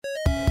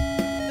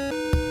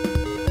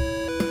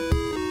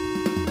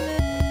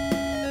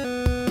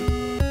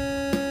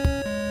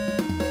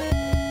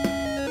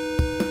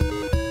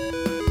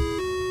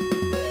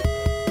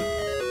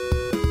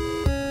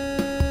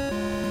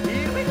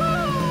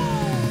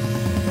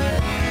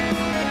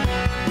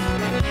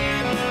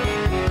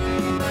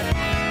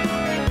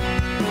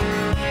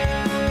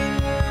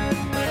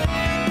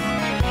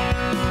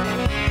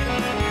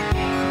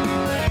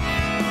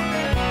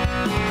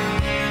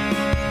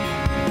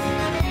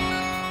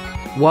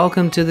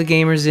Welcome to the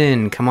Gamers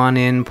Inn. Come on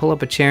in, pull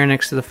up a chair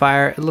next to the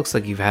fire. It looks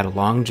like you've had a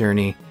long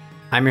journey.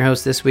 I'm your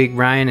host this week,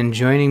 Ryan, and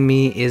joining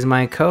me is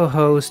my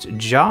co-host,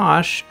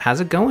 Josh.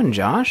 How's it going,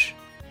 Josh?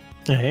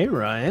 Hey,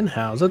 Ryan.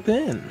 How's it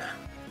been?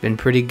 Been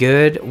pretty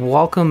good.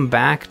 Welcome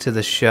back to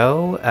the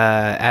show.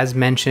 As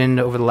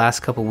mentioned over the last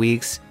couple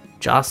weeks,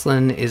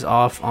 Jocelyn is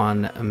off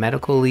on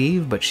medical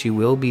leave, but she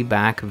will be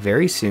back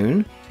very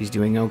soon. She's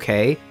doing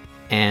okay,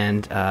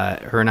 and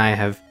her and I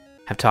have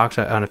talked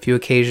on a few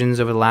occasions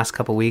over the last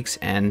couple weeks,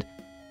 and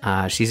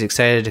she's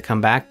excited to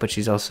come back, but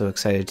she's also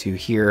excited to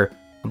hear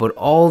about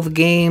all the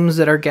games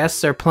that our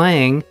guests are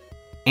playing.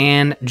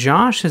 And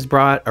Josh has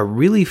brought a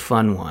really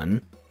fun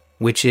one,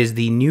 which is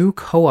the new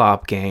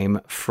co-op game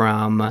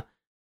from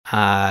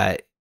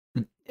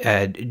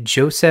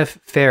Joseph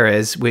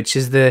Fares, which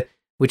is the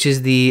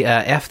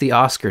F the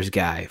Oscars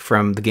guy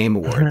from the Game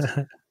Awards.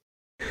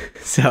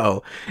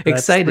 So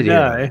excited to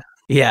hear.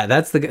 Yeah,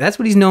 that's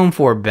what he's known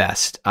for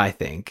best, I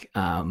think.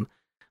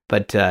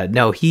 But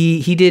no,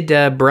 he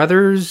did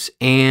Brothers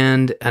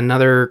and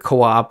another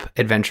co-op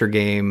adventure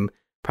game,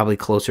 probably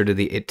closer to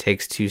the It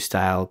Takes Two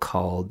style,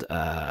 called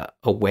A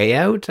Way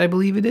Out, I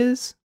believe it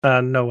is.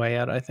 No Way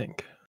Out, I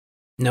think.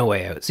 No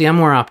Way Out. See, I'm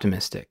more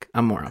optimistic.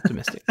 But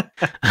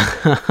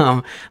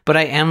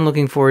I am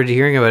looking forward to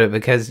hearing about it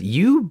because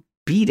you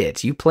beat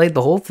it. You played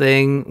the whole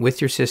thing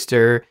with your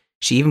sister.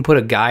 She even put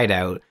a guide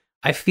out.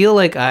 I feel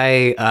like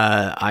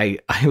I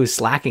was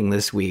slacking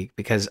this week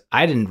because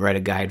I didn't write a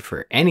guide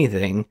for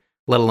anything,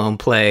 let alone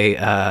play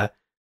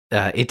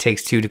It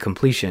Takes Two to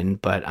completion.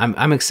 But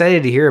I'm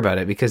excited to hear about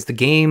it because the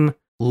game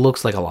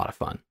looks like a lot of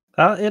fun.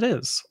 It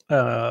is.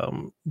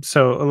 So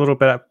a little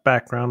bit of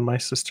background. My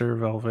sister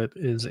Velvet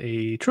is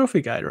a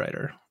trophy guide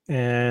writer,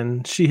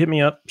 and she hit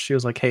me up. She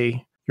was like,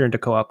 "Hey, you're into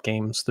co-op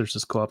games. There's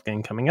this co-op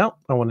game coming out.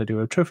 I want to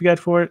do a trophy guide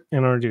for it.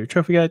 In order to do a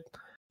trophy guide,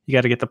 you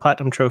got to get the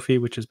Platinum Trophy,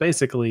 which is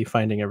basically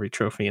finding every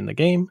trophy in the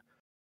game."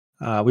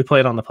 We play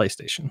it on the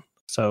PlayStation.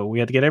 So we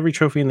had to get every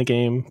trophy in the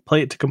game,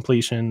 play it to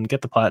completion,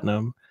 get the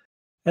Platinum,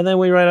 and then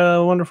we write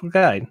a wonderful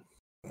guide,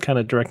 kind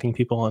of directing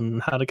people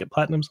on how to get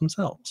Platinums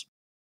themselves.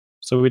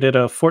 So we did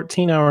a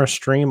 14-hour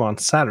stream on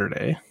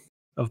Saturday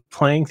of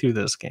playing through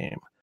this game.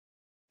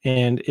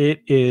 And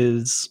it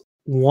is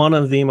one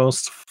of the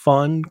most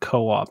fun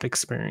co-op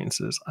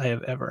experiences I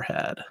have ever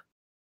had.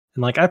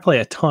 And I play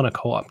a ton of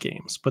co-op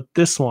games, but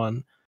this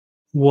one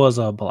was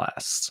a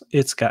blast.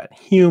 It's got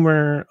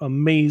humor,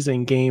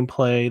 amazing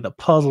gameplay, the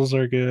puzzles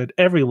are good,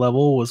 every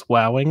level was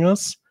wowing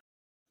us.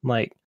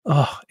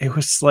 It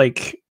was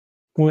like,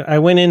 I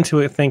went into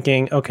it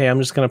thinking, okay, I'm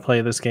just going to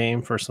play this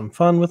game for some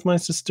fun with my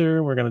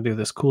sister. We're going to do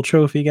this cool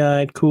trophy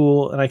guide,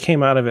 cool. And I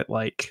came out of it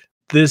like,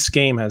 this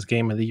game has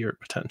Game of the Year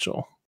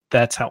potential.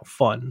 That's how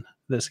fun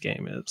this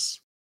game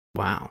is.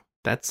 Wow,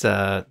 that's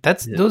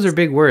those are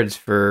big words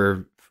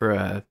for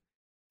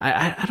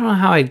I don't know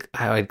how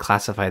I'd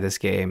classify this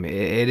game.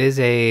 It is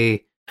I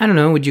don't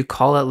know. Would you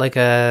call it like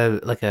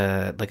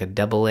a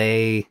double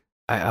A?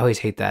 I always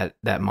hate that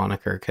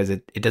moniker because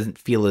it doesn't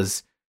feel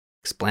as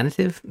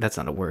explanative. That's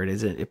not a word,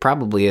 is it? It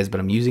probably is, but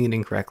I'm using it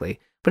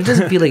incorrectly. But it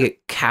doesn't feel like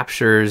it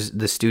captures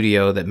the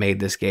studio that made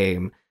this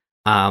game.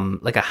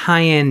 Like a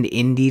high-end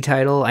indie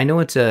title. I know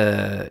it's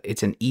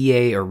an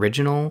EA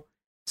original,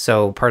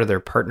 so part of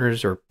their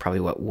partners, or probably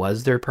what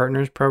was their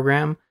partners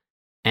program,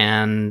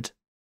 and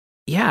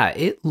yeah,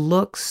 it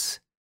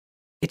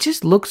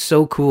just looks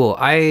so cool.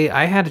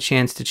 I had a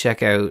chance to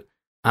check out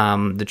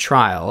the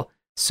trial.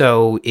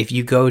 So if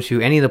you go to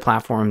any of the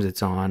platforms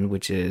it's on,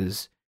 which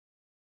is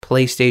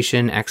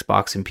PlayStation,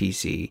 Xbox, and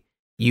PC,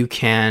 you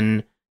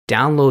can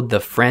download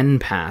the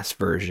Friend Pass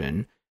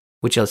version,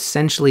 which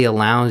essentially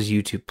allows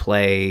you to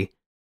play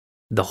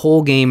the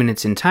whole game in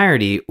its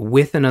entirety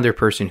with another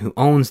person who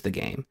owns the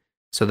game.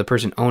 So the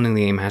person owning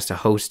the game has to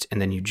host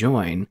and then you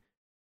join.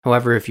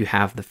 However, if you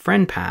have the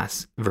Friend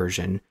Pass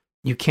version,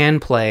 you can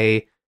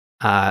play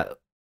a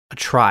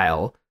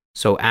trial.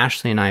 So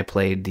Ashley and I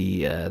played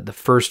the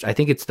first, I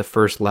think it's the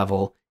first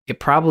level. It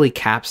probably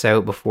caps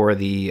out before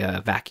the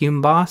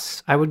vacuum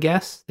boss, I would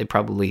guess. They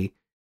probably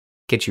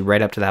get you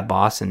right up to that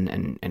boss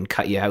and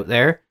cut you out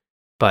there.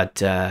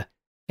 But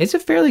it's a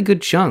fairly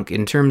good chunk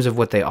in terms of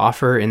what they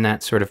offer in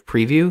that sort of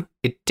preview.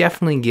 It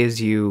definitely gives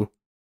you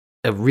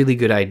a really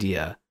good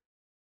idea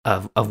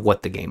of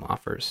what the game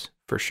offers,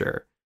 for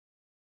sure.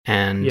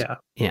 And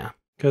yeah,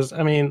 because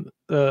I mean,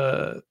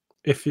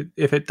 if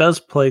it does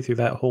play through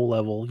that whole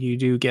level, you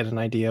do get an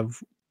idea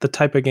of the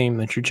type of game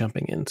that you're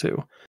jumping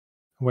into.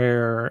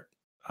 Where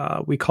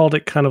we called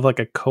it kind of like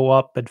a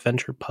co-op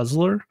adventure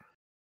puzzler,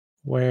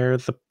 where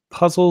the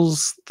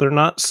puzzles, they're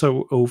not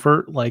so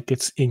overt, like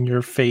it's in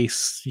your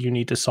face, you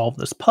need to solve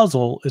this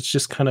puzzle. It's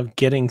just kind of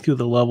getting through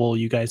the level,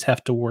 you guys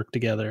have to work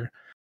together.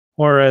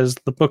 Or as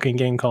the booking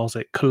game calls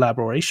it,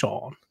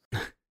 collaboration.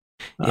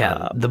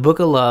 Yeah, the Book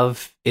of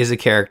Love is a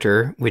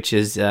character, which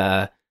is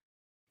an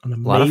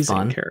amazing lot of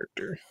fun.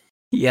 Character.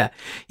 Yeah,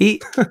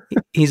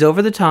 he's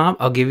over the top.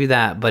 I'll give you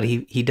that, but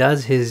he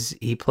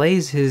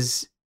plays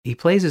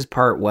his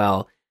part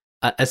well.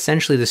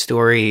 essentially the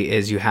story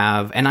is you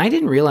have, and I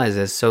didn't realize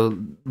this. So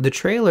the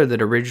trailer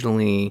that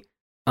originally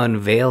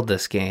unveiled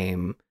this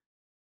game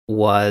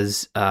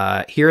was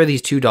here are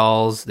these two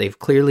dolls. They've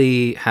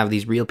clearly have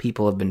these real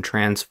people have been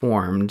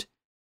transformed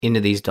into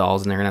these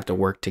dolls, and they're gonna have to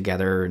work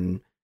together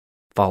and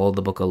follow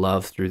the book of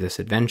love through this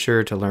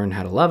adventure to learn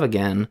how to love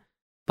again.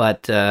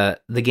 But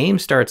the game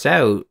starts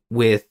out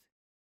with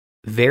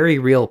very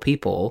real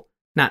people,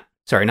 not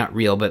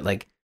real, but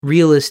like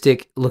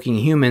realistic looking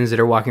humans that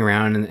are walking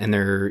around, and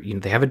they're,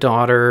 they have a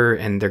daughter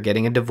and they're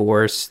getting a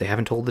divorce. They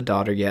haven't told the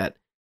daughter yet.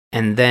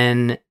 And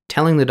then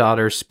telling the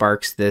daughter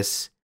sparks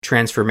this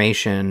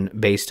transformation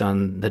based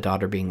on the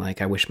daughter being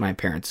like, I wish my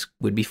parents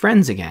would be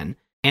friends again.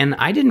 And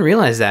I didn't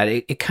realize that.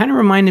 It kind of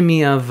reminded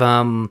me of,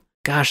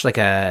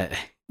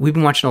 we've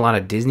been watching a lot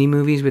of Disney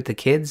movies with the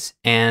kids,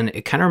 and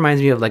it kind of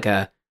reminds me of like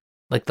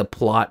the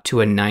plot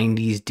to a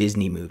 90s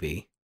Disney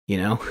movie,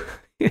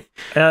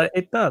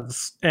 It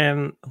does.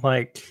 And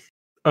like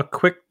a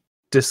quick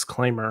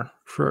disclaimer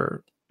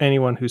for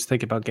anyone who's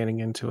thinking about getting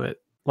into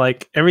it.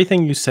 Like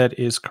everything you said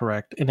is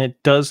correct. And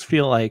it does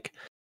feel like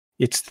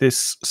it's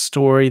this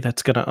story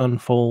that's going to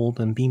unfold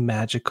and be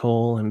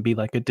magical and be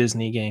like a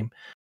Disney game.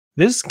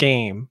 This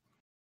game,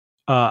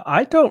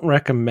 I don't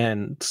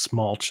recommend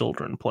small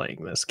children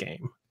playing this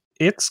game.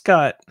 It's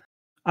got,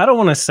 I don't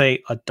want to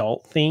say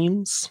adult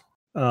themes.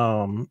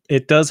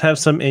 It does have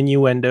some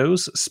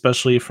innuendos,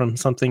 especially from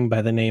something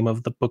by the name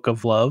of the Book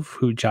of Love,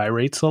 who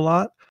gyrates a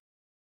lot.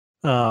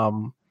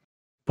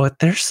 But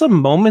there's some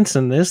moments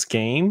in this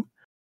game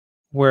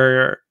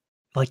where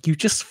like you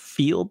just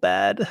feel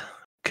bad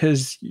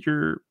because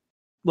you're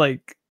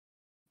like,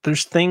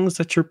 there's things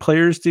that your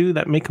players do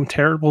that make them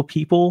terrible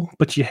people,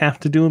 but you have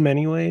to do them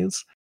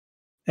anyways.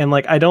 And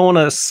like, I don't want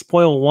to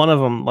spoil one of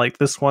them, like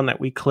this one that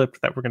we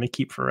clipped that we're going to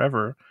keep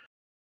forever.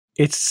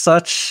 It's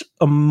such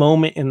a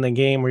moment in the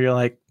game where you're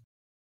like,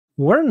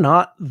 we're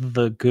not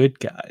the good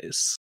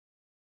guys.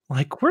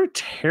 Like, we're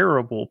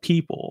terrible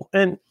people.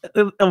 And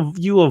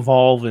you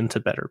evolve into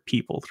better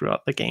people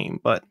throughout the game.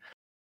 But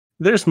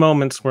there's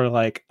moments where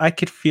like, I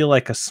could feel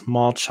like a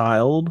small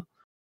child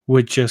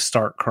would just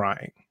start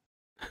crying.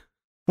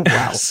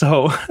 Wow.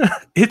 So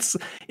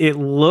it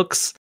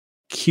looks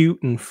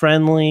cute and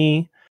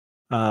friendly.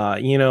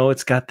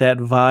 It's got that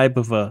vibe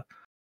of a,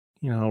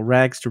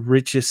 rags to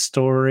riches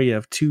story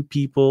of two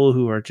people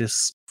who are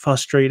just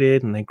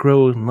frustrated and they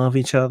grow and love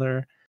each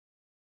other.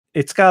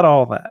 It's got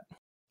all that.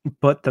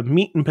 But the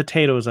meat and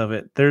potatoes of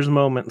it, there's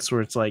moments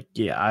where it's like,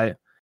 yeah,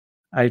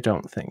 I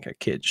don't think a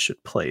kid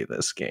should play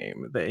this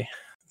game.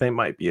 They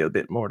might be a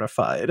bit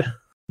mortified.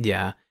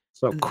 Yeah.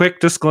 So quick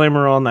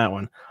disclaimer on that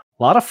one.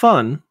 A lot of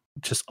fun.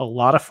 Just a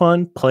lot of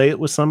fun. Play it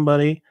with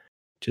somebody.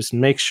 Just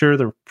make sure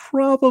they're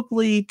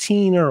probably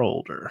teen or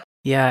older.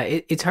 Yeah,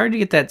 it's hard to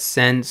get that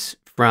sense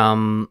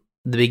from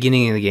the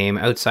beginning of the game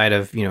outside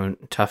of,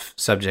 tough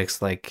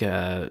subjects like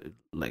a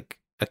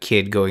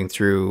kid going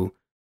through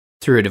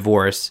a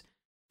divorce.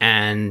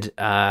 And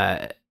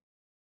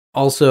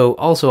also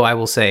I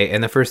will say,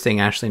 and the first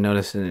thing Ashley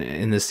noticed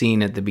in the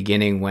scene at the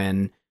beginning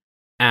when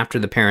after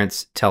the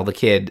parents tell the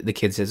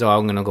kid says, "Oh,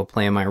 I'm going to go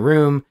play in my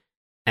room."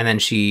 And then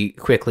she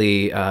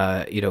quickly,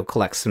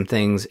 collects some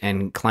things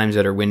and climbs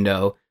out her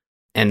window.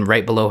 And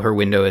right below her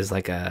window is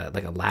like a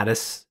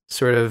lattice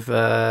sort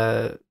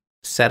of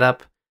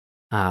setup.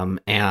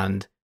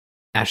 And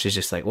Ashley's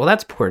just like, well,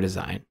 that's poor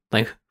design.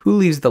 Like, who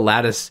leaves the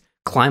lattice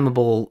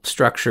climbable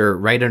structure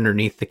right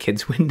underneath the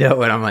kid's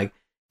window? And I'm like,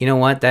 you know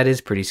what? That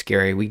is pretty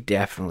scary. We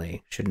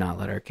definitely should not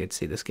let our kids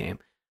see this game.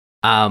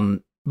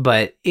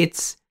 But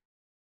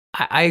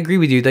I agree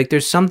with you. Like,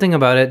 there's something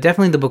about it.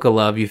 Definitely the Book of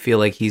Love. You feel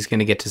like he's going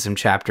to get to some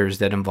chapters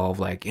that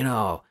involve, like,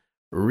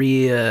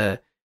 reacquainting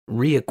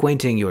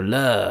your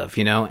love,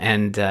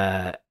 And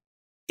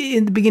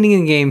in the beginning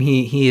of the game,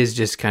 he is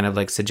just kind of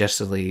like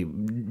suggestively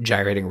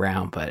gyrating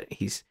around, but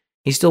he's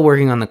still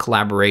working on the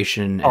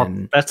collaboration.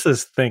 And that's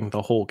his thing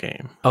the whole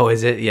game. Oh,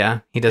 is it?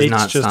 Yeah, he does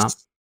not stop.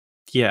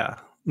 Yeah,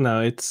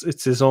 no,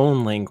 it's his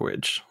own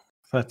language.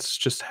 That's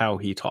just how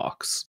he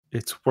talks.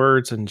 It's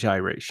words and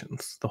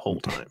gyrations the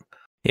whole time.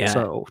 Yeah.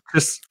 So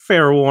just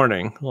fair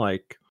warning,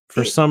 like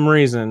for some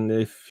reason,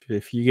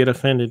 if you get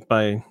offended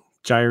by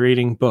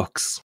gyrating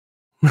books,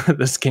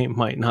 this game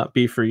might not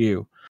be for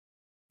you.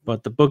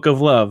 But the Book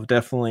of Love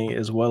definitely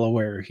is well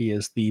aware he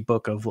is the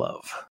Book of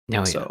Love.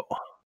 Oh, so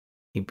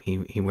yeah.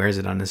 He wears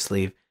it on his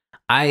sleeve.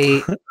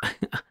 I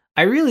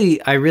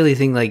really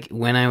think like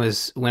when I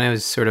was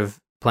sort of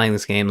playing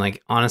this game,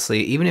 like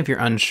honestly, even if you're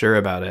unsure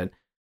about it,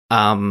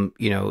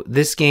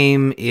 this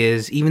game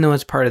is, even though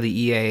it's part of the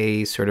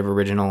EA sort of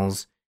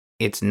originals,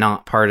 it's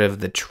not part of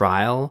the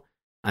trial.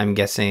 I'm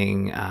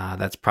guessing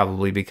that's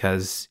probably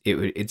because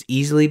it's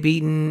easily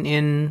beaten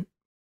in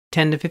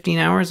 10 to 15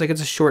 hours. Like,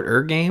 it's a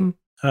shorter game.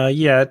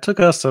 Yeah, it took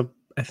us I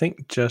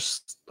think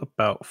just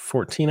about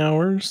 14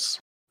 hours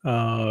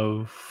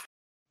of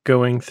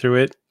going through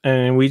it,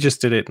 and we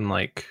just did it in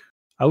like,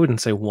 I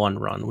wouldn't say one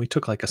run. We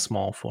took like a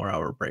small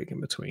 4-hour break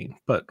in between,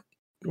 but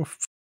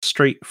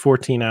straight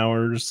 14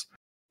 hours.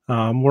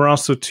 We're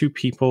also two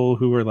people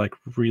who are like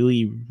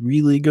really,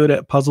 really good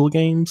at puzzle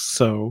games.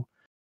 So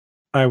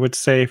I would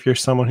say if you're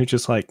someone who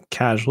just like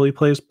casually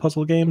plays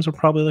puzzle games, we're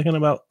probably looking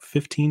about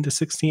 15 to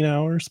 16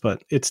 hours,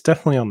 but it's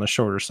definitely on the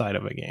shorter side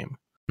of a game.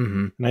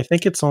 Mm-hmm. And I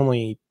think it's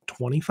only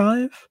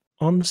 25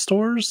 on the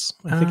stores.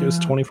 I think it was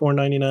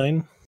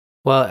 24.99.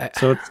 Well,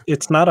 so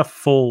it's not a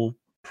full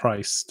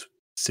priced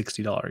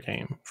 $60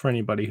 game for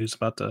anybody who's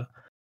about to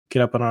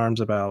get up in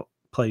arms about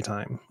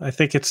playtime. I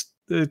think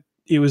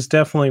it was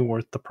definitely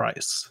worth the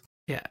price.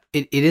 yeah,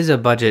 it is a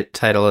budget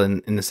title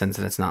in the sense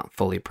that it's not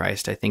fully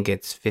priced. I think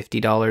it's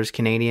 $50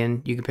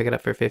 Canadian. You can pick it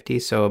up for 50,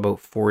 so about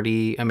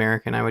 40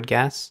 American, I would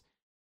guess.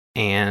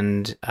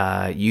 And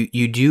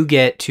you do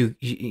get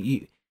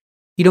you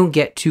don't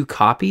get 2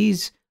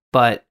 copies,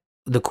 but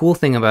the cool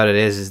thing about it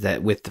is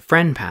that with the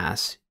friend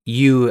pass,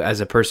 you as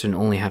a person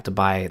only have to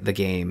buy the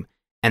game,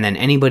 and then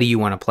anybody you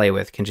want to play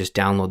with can just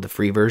download the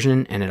free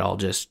version, and it all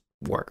just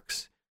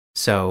works.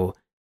 So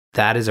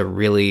that is a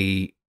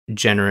really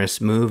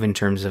generous move in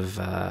terms of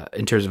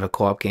a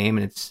co-op game,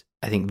 and it's,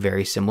 I think,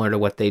 very similar to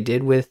what they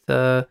did with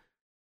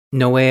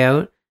No Way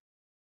Out.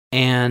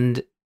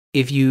 And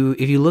if you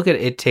look at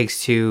It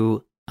Takes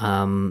Two,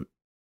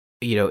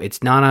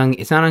 it's not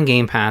on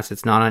Game Pass,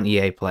 it's not on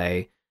EA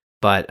Play,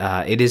 but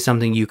it is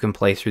something you can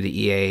play through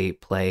the EA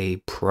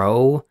Play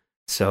Pro.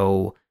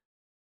 So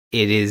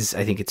it is,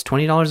 I think it's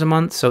 $20 a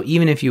month. So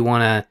even if you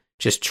want to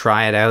just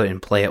try it out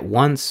and play it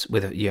once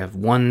you have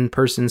one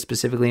person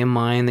specifically in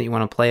mind that you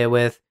want to play it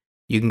with,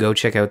 you can go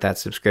check out that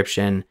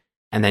subscription,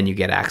 and then you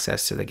get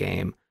access to the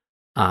game.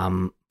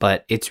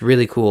 But it's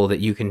really cool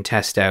that you can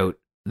test out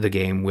the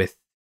game with,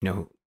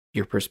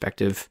 your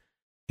prospective,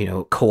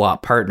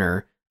 co-op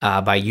partner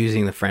by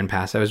using the friend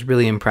pass. I was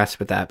really impressed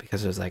with that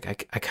because I was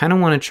like, I kind of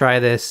want to try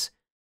this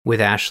with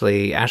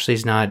Ashley.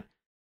 Ashley's not,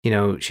 she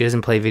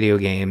doesn't play video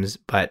games,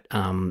 but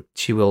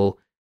she will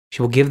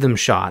give them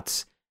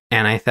shots.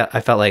 And I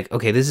felt like,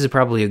 okay, this is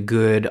probably a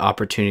good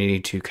opportunity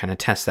to kind of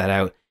test that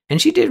out.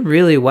 And she did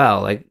really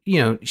well. Like,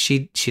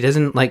 she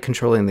doesn't like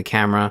controlling the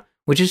camera,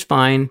 which is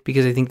fine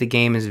because I think the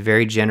game is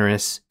very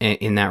generous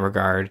in that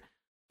regard.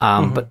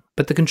 But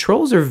the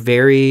controls are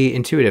very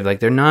intuitive. Like,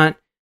 they're not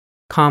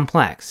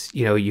complex.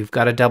 You've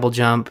got a double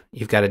jump,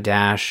 you've got a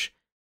dash,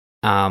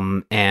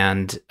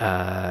 and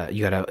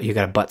you got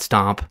a butt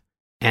stomp,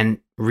 and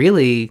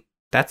really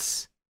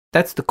that's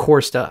the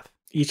core stuff.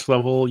 Each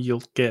level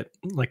you'll get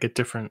like a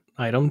different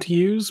item to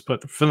use,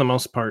 but for the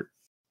most part,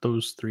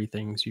 those 3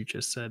 things you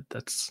just said,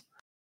 that's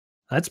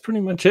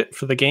pretty much it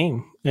for the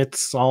game.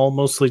 It's all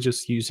mostly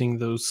just using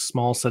those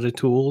small set of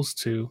tools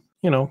to,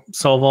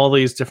 solve all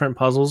these different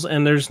puzzles,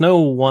 and there's no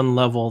one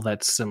level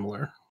that's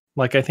similar.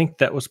 Like, I think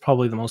that was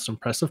probably the most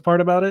impressive part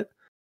about it,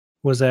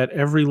 was that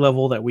every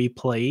level that we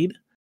played,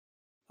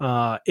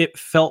 it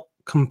felt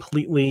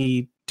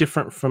completely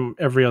different from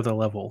every other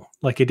level.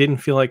 Like, it didn't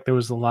feel like there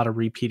was a lot of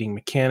repeating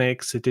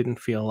mechanics. It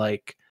didn't feel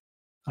like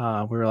we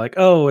were like,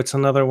 oh, it's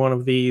another one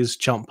of these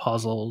jump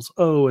puzzles.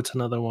 Oh, it's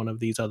another one of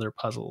these other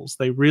puzzles.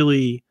 They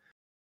really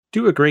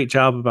do a great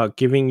job about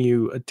giving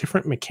you a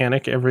different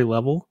mechanic every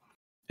level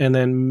and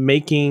then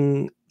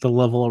making the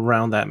level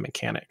around that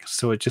mechanic.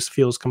 So it just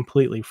feels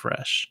completely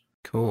fresh.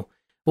 Cool.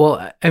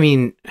 Well, I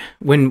mean,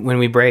 when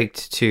we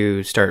braked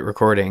to start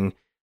recording,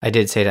 I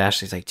did say to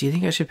Ashley, like, do you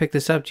think I should pick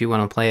this up? Do you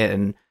want to play it?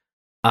 And,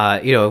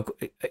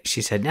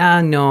 she said,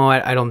 no,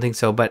 I don't think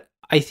so. But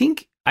I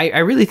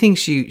really think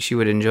she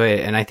would enjoy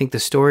it. And I think the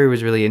story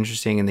was really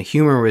interesting and the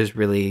humor was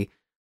really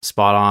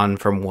spot on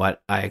from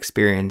what I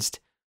experienced.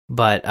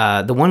 But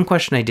the one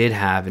question I did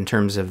have in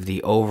terms of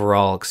the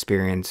overall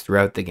experience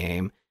throughout the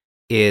game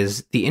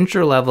is the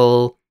intro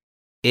level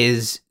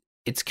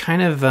it's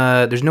kind of,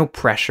 there's no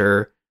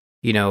pressure.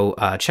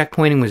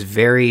 Checkpointing was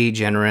very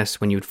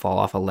generous when you'd fall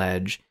off a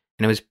ledge,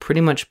 and it was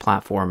pretty much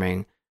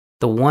platforming.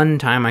 The one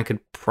time I could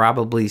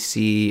probably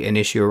see an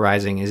issue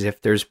arising is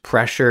if there's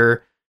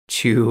pressure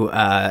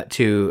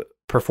to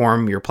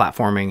perform your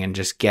platforming and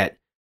just get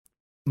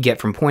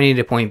from point A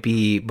to point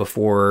B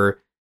before,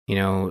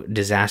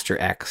 disaster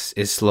X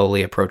is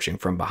slowly approaching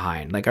from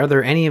behind. Like, are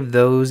there any of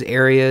those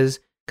areas?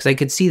 Because I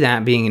could see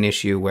that being an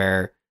issue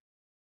where,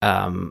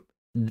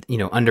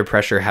 under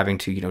pressure having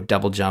to,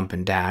 double jump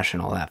and dash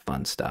and all that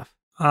fun stuff.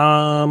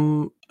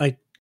 I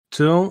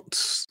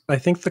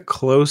think the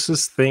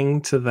closest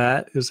thing to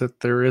that is that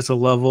there is a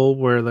level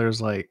where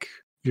there's like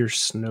you're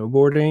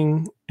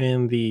snowboarding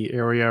and the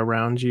area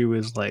around you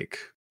is like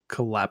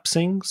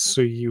collapsing.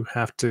 So you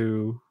have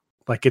to,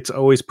 like, it's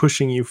always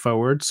pushing you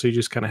forward. So you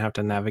just kind of have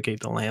to navigate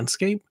the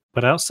landscape.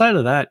 But outside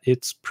of that,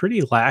 it's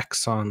pretty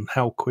lax on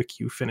how quick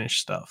you finish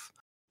stuff.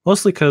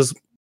 Mostly because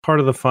part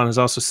of the fun is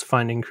also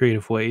finding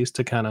creative ways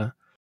to kind of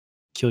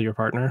kill your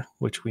partner,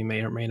 which we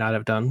may or may not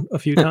have done a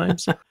few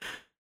times.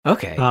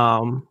 Okay.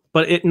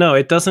 But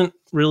it doesn't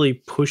really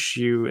push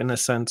you in a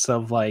sense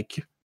of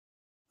like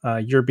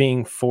you're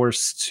being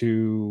forced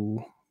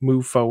to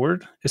move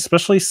forward,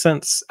 especially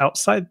since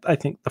outside, I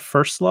think, the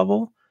first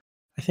level,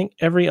 I think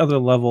every other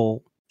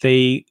level,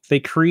 they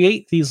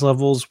create these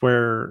levels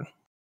where,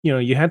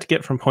 you had to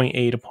get from point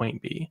A to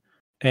point B.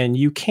 and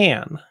you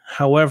can.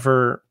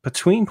 However,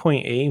 between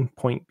point A and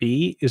point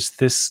B is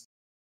this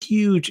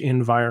huge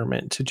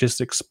environment to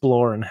just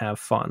explore and have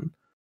fun.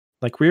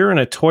 Like, we were in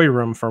a toy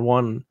room for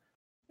one,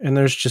 and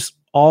there's just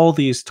all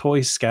these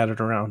toys scattered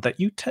around that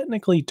you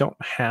technically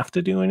don't have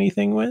to do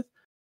anything with,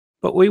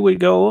 but we would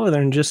go over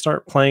there and just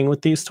start playing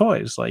with these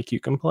toys. Like, you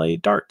can play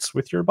darts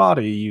with your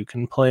body, you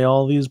can play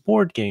all these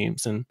board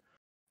games, and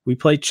we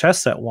played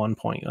chess at one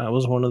point. That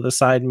was one of the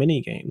side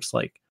mini games.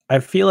 Like, I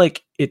feel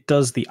like it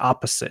does the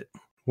opposite,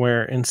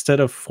 where instead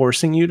of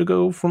forcing you to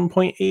go from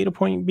point A to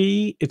point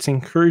B, it's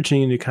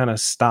encouraging you to kind of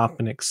stop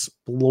and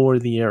explore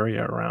the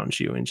area around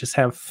you and just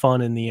have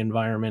fun in the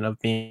environment of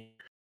being,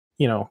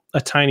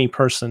 a tiny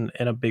person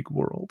in a big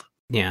world.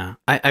 Yeah,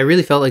 I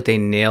really felt like they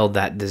nailed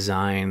that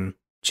design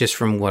just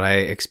from what I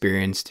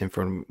experienced and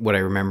from what I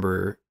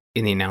remember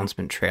in the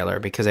announcement trailer,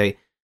 because I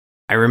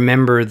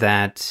remember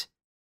that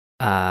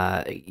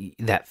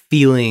that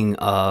feeling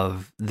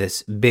of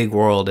this big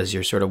world as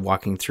you're sort of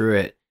walking through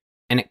it,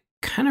 and it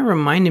kind of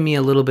reminded me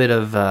a little bit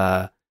of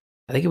I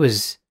think it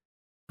was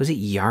it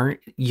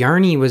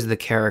Yarny was the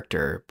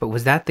character, but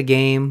was that the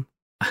game?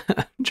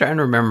 I'm trying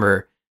to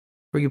remember,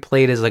 where you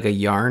played as like a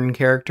yarn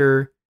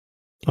character.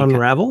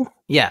 Unravel?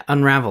 Yeah,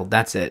 Unravel,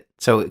 that's it.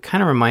 So it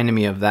kind of reminded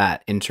me of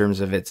that in terms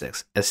of its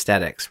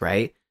aesthetics,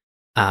 right?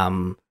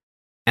 And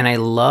I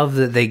love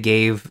that they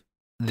gave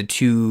the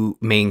two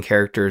main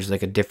characters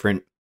like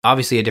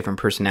obviously a different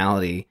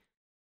personality,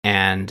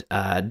 and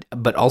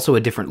but also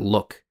a different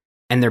look.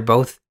 And they're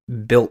both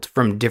built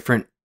from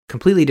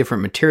completely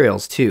different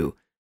materials too.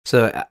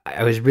 So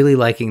I was really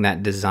liking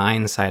that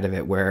design side of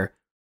it, where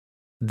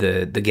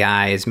the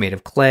guy is made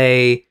of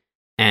clay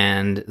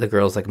and the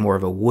girl's like more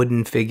of a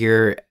wooden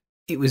figure.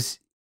 It was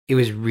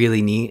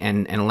really neat,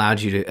 and allowed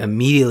you to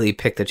immediately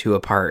pick the two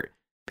apart,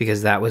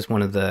 because that was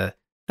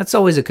that's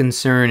always a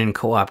concern in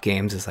co-op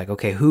games. It's like,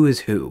 okay, who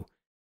is who?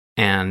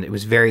 And it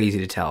was very easy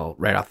to tell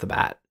right off the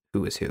bat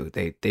who is who.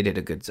 They did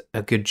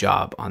a good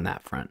job on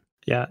that front.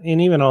 Yeah,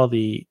 and even all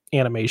the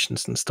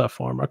animations and stuff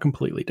for them are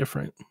completely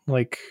different.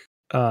 Like,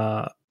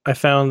 I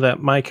found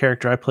that my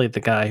character, I played the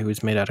guy who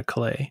was made out of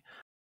clay.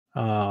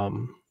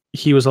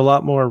 He was a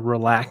lot more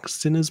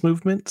relaxed in his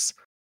movements,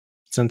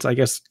 since I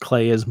guess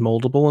clay is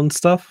moldable and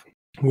stuff.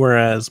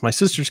 Whereas my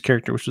sister's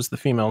character, which was the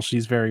female,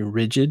 she's very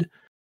rigid.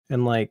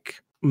 And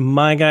like,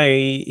 my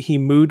guy, he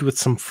moved with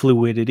some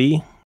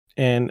fluidity,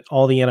 and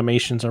all the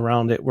animations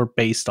around it were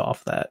based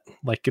off that.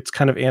 Like, it's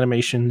kind of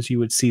animations you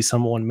would see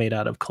someone made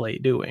out of clay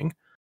doing.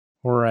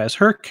 Whereas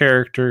her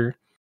character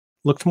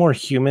looked more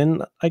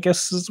human, I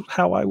guess is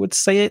how I would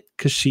say it,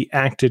 because she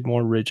acted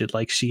more rigid,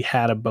 like she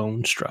had a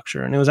bone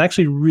structure. And it was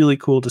actually really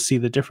cool to see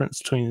the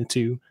difference between the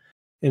two.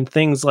 And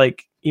things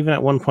like, even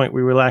at one point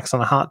we relax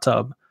on a hot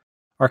tub,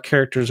 our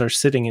characters are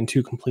sitting in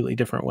two completely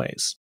different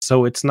ways.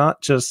 So it's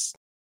not just,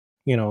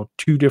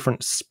 two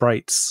different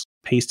sprites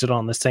pasted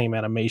on the same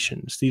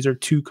animations. These are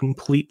two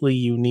completely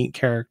unique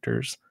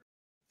characters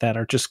that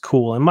are just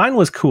cool. And mine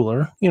was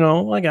cooler,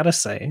 I gotta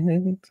say.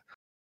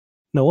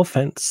 No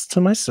offense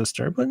to my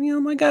sister, but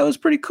my guy was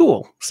pretty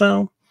cool.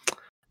 So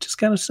just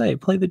gotta say,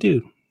 play the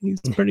dude. He's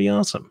pretty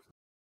awesome.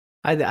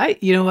 I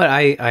you know what,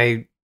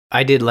 I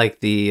did like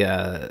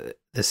the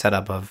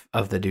setup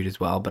of the dude as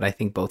well, but I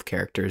think both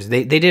characters,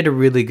 they did a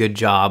really good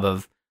job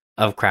of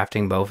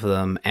crafting both of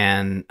them.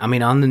 And I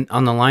mean, on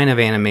the line of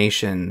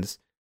animations,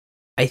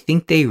 I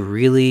think they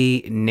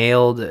really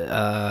nailed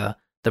the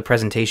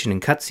presentation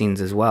and cutscenes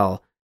as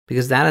well,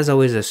 because that is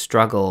always a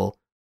struggle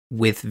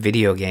with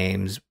video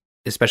games,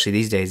 especially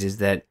these days, is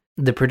that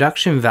the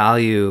production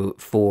value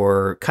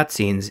for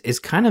cutscenes is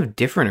kind of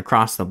different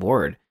across the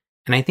board.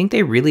 And I think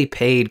they really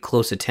paid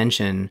close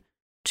attention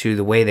to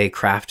the way they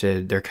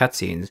crafted their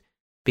cutscenes,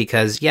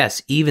 because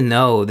yes, even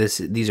though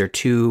these are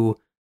two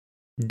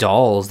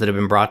dolls that have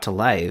been brought to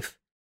life,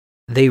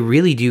 they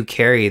really do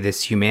carry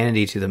this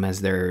humanity to them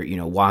as they're,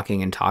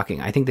 walking and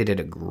talking. I think they did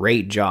a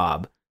great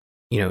job,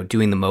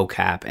 doing the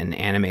mocap and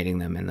animating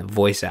them and the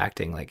voice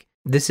acting. Like,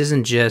 this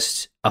isn't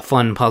just a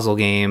fun puzzle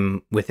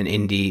game with an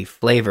indie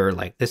flavor.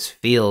 Like, this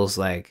feels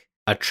like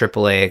a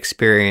AAA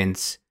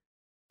experience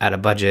at a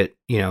budget,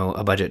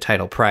 a budget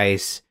title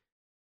price,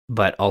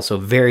 but also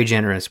very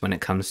generous when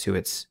it comes to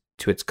its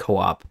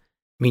co-op. I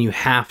mean, you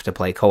have to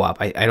play co-op.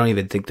 I don't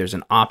even think there's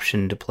an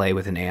option to play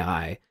with an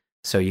AI,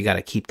 so you got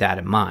to keep that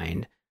in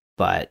mind.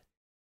 But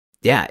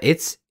yeah,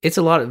 it's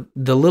a lot of,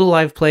 the little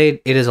I've played,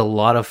 it is a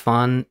lot of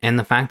fun, and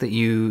the fact that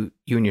you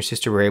and your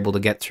sister were able to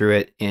get through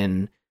it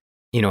in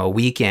a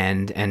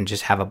weekend and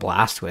just have a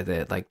blast with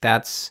it, like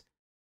that's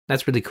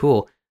really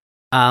cool.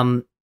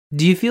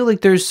 Do you feel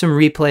like there's some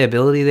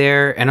replayability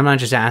there? And I'm not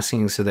just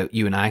asking so that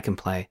you and I can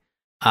play,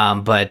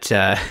 but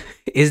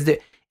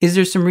is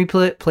there some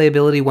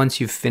replayability once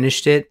you've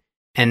finished it,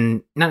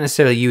 and not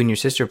necessarily you and your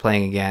sister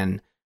playing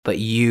again, but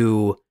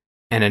you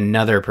and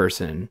another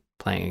person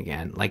playing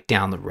again, like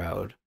down the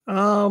road?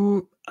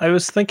 I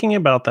was thinking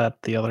about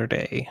that the other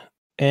day,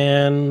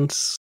 and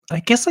I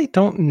guess I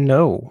don't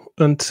know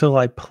until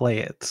I play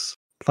it.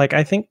 Like,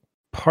 I think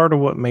part of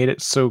what made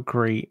it so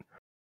great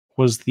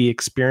was the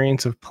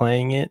experience of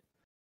playing it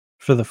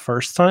for the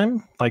first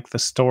time, like the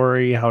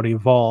story, how it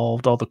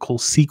evolved, all the cool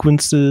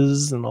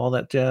sequences and all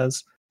that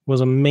jazz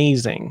was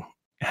amazing,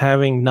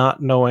 having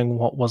not knowing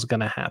what was going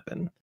to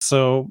happen.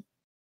 So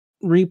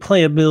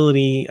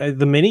replayability,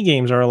 the mini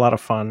games are a lot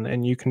of fun,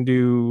 and you can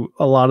do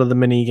a lot of the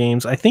mini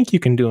games. I think you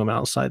can do them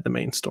outside the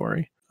main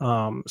story.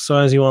 So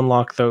as you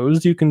unlock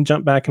those, you can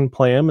jump back and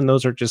play them, and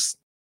those are just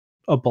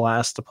a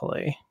blast to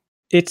play.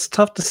 It's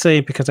tough to say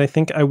because I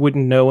think I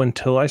wouldn't know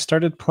until I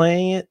started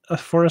playing it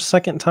for a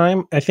second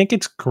time. I think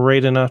it's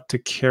great enough to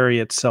carry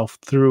itself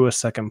through a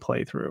second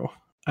playthrough.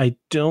 I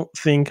don't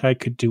think I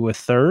could do a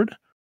third.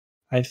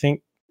 I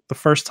think the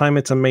first time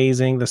it's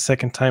amazing. The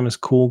second time is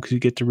cool because you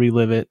get to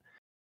relive it.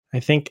 I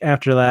think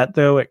after that,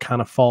 though, it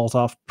kind of falls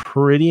off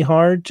pretty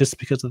hard just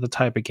because of the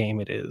type of game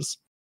it is.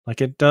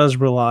 Like, it does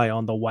rely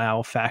on the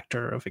wow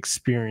factor of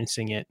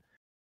experiencing it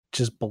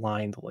just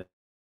blindly.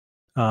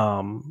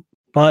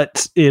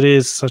 But it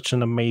is such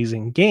an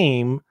amazing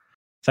game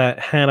that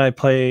had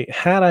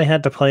I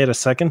had to play it a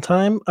second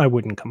time, I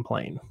wouldn't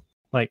complain.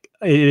 Like,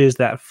 it is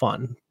that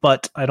fun.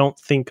 But I don't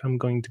think I'm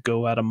going to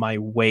go out of my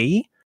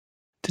way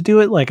to do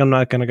it. Like, I'm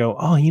not going to go,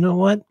 oh, you know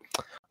what?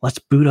 Let's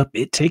boot up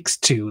It Takes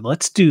Two.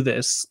 Let's do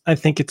this. I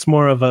think it's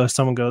more of a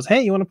someone goes, hey,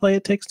 you want to play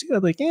It Takes Two?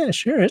 I'm like, yeah,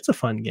 sure. It's a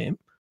fun game.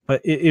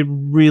 But it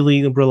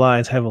really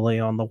relies heavily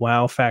on the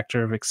wow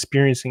factor of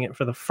experiencing it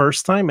for the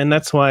first time. And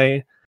that's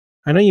why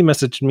I know you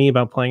messaged me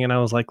about playing it. And I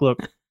was like, look,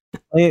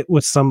 play it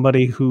with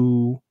somebody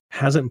who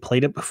hasn't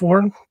played it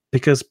before,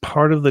 because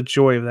part of the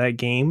joy of that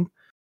game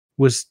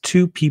was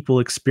two people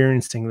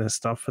experiencing this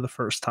stuff for the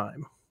first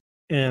time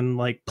and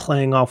like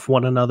playing off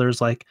one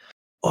another's like,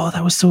 oh,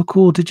 that was so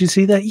cool. Did you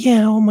see that?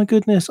 Yeah. Oh my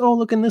goodness. Oh,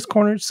 look in this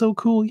corner. It's so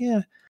cool.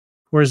 Yeah.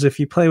 Whereas if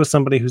you play with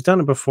somebody who's done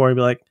it before, you'd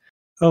be like,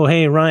 oh,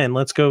 hey, Ryan,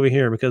 let's go over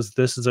here because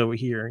this is over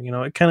here. You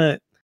know, it kind of,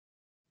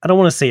 I don't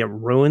want to say it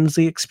ruins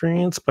the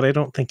experience, but I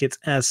don't think it's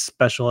as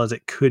special as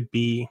it could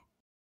be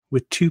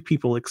with two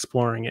people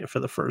exploring it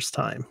for the first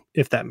time,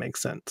 if that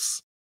makes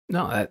sense.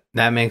 No,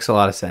 that makes a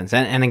lot of sense.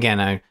 And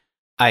again,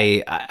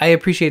 I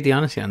appreciate the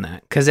honesty on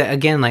that. Because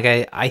again, like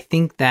I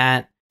think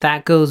that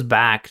goes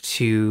back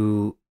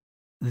to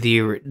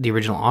the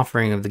original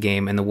offering of the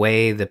game and the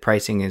way the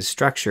pricing is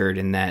structured,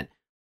 in that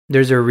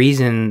there's a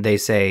reason they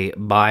say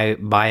buy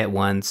it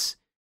once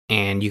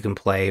and you can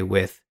play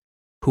with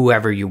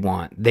whoever you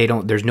want.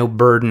 There's no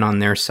burden on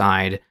their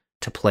side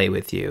to play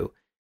with you.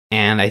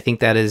 And I think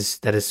that is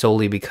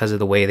solely because of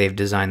the way they've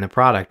designed the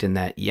product, in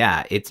that,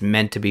 yeah, it's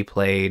meant to be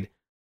played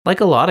like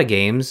a lot of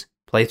games.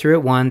 Play through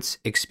it once,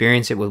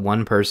 experience it with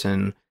one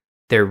person.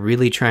 They're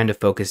really trying to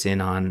focus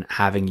in on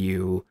having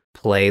you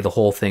play the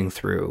whole thing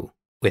through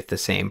with the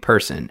same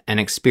person and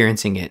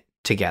experiencing it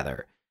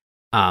together.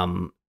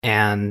 And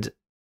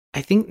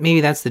I think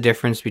maybe that's the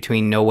difference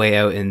between No Way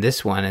Out and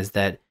this one, is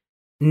that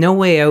No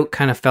Way Out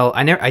kind of felt,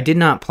 I did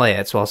not play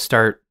it, so I'll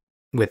start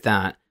with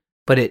that.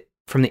 But it,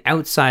 from the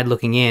outside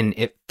looking in,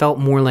 it felt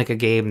more like a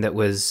game that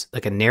was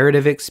like a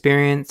narrative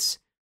experience,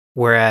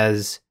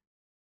 whereas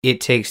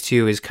It Takes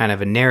Two is kind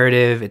of a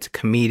narrative, it's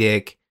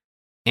comedic,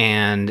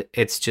 and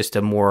it's just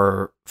a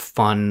more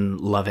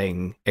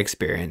fun-loving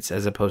experience,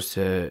 as opposed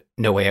to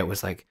No Way Out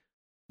was like,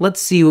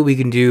 let's see what we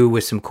can do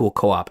with some cool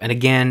co-op. And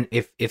again,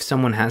 if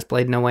someone has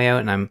played No Way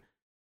Out, and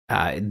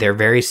they're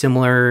very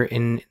similar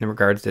in the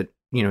regards that,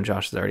 you know,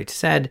 Josh has already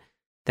said,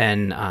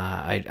 then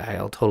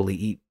I'll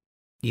totally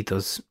eat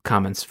those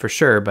comments for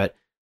sure. But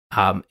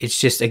it's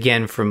just,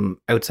 again, from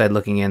outside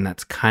looking in,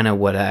 that's kind of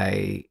what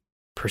I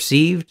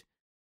perceived.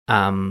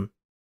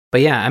 But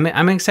yeah,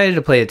 I'm excited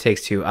to play It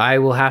Takes Two. I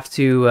will have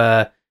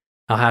to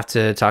I'll have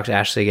to talk to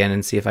Ashley again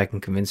and see if I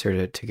can convince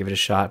her to give it a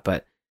shot.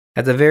 But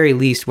at the very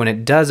least, when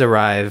it does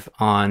arrive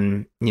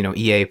on, you know,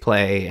 EA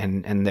Play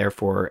and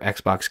therefore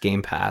Xbox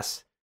Game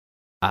Pass,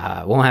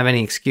 won't have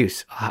any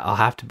excuse. I'll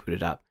have to boot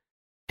it up.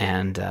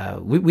 And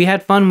we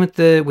had fun with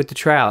the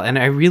trial, and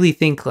I really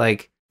think,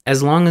 like,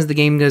 as long as the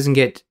game doesn't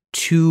get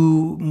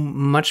too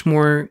much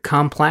more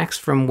complex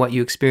from what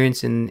you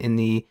experience in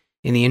the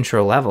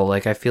intro level,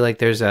 like, I feel like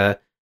it's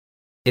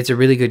a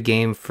really good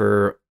game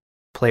for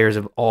players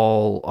of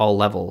all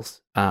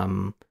levels,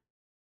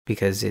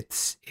 because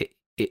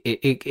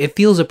it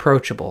feels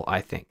approachable,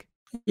 I think.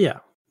 Yeah,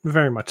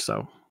 very much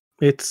so.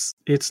 It's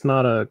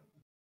not a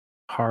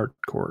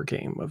hardcore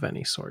game of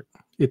any sort.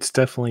 It's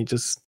definitely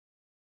just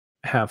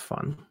have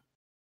fun.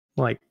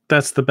 Like,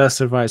 that's the best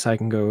advice I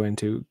can go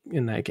into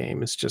in that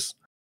game, is just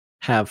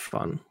have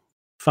fun.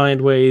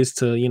 Find ways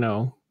to, you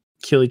know,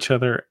 kill each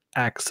other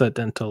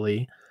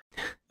accidentally.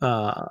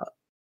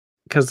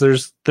 Because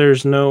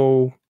there's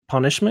no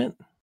punishment.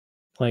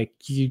 Like,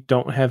 you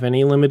don't have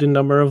any limited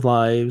number of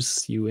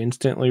lives. You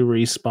instantly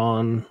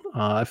respawn.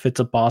 If it's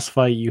a boss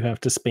fight, you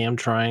have to spam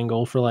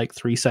triangle for like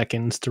 3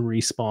 seconds to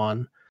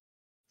respawn.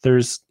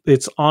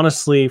 It's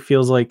honestly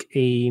feels like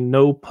a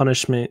no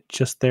punishment,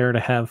 just there to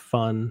have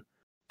fun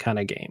kind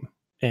of game.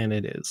 And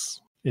it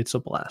is. It's a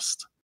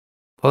blast.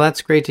 Well,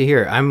 that's great to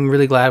hear. I'm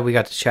really glad we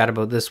got to chat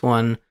about this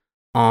one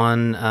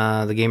on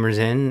the Gamers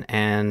Inn.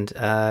 And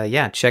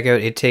yeah, check out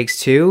It Takes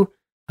Two,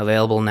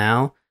 available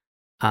now.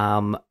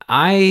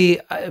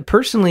 I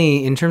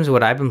personally, in terms of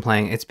what I've been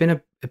playing, it's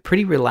been a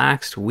pretty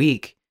relaxed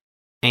week.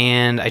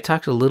 And I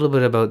talked a little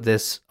bit about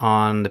this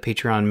on the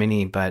Patreon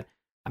mini, but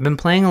I've been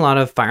playing a lot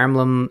of Fire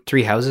Emblem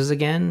Three Houses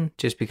again,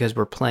 just because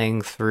we're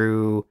playing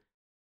through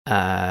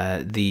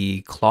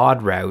the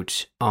Claude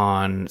route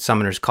on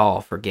Summoner's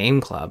Call for Game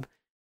Club.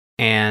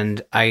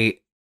 And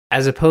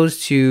as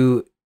opposed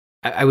to,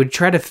 I would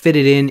try to fit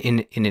it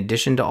in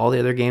addition to all the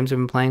other games I've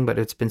been playing, but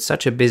it's been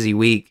such a busy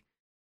week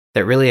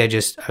that really I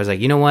was like,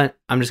 you know what?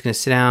 I'm just going to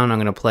sit down, I'm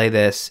going to play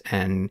this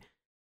and,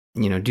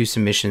 do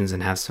some missions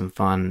and have some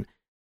fun.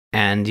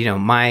 And,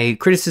 my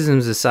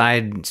criticisms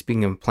aside,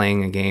 speaking of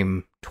playing a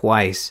game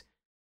twice,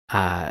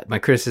 my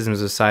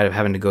criticisms aside of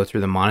having to go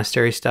through the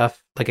monastery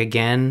stuff, like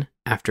again,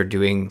 after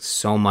doing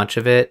so much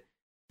of it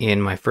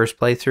in my first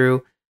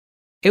playthrough,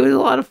 it was a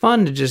lot of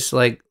fun to just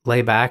like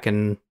lay back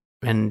and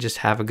just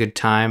have a good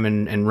time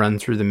and run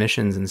through the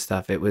missions and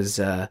stuff. It was,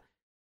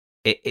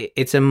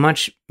 it's a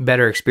much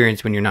better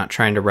experience when you're not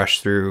trying to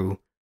rush through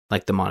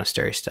like the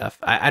monastery stuff.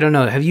 I don't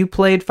know. Have you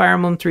played Fire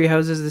Emblem Three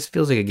Houses? This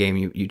feels like a game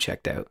you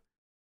checked out.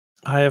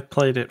 I have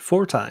played it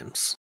 4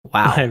 times.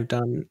 Wow. I've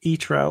done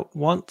each route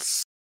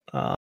once.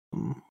 I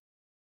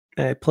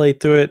played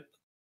through it,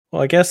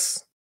 well, I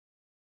guess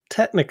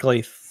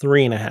technically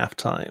 3.5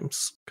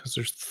 times, because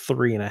there's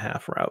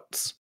 3.5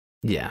 routes.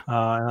 Yeah.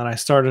 And I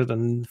started a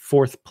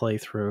 4th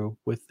playthrough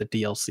with the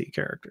DLC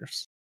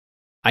characters.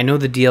 I know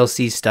the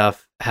DLC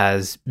stuff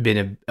has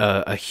been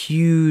a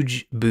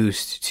huge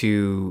boost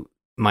to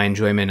my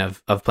enjoyment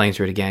of playing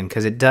through it again,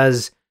 because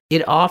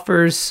it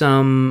offers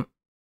some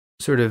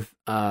sort of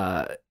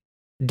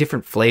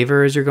different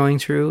flavor as you're going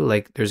through.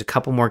 Like there's a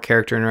couple more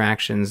character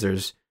interactions.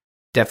 There's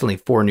definitely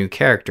 4 new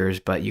characters,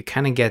 but you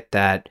kind of get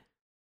that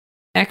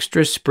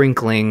extra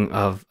sprinkling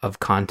of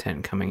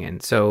content coming in.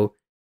 So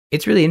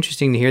it's really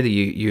interesting to hear that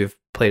you've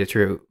played it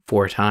through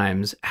 4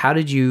 times. How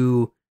did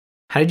you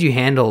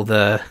handle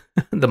the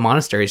the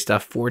monastery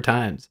stuff 4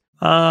 times?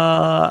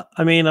 I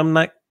mean, I'm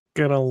not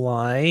gonna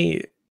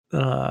lie.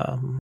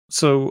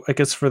 So I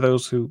guess for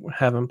those who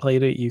haven't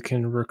played it, you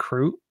can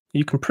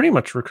pretty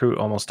much recruit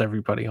almost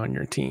everybody on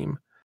your team.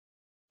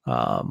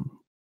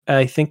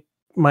 I think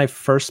my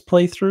first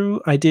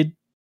playthrough, I did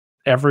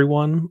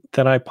everyone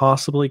that I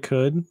possibly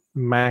could.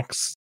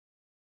 Max,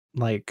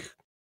 like,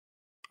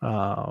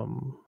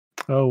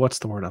 what's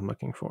the word I'm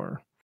looking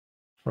for?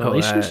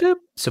 Relationship?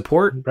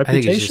 Support? Reputation? I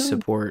think it's just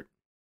support.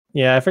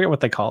 Yeah, I forget what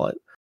they call it.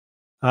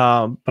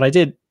 But I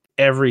did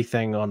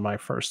everything on my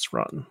first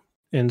run.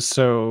 And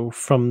so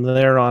from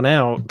there on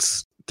out,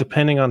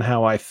 depending on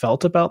how I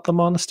felt about the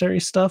monastery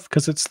stuff,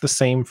 because it's the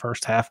same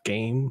first half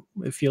game,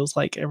 it feels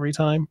like every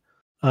time,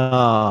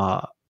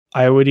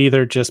 I would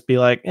either just be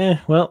like,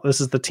 well,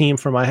 this is the team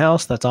for my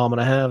house. That's all I'm going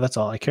to have. That's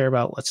all I care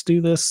about. Let's do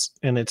this.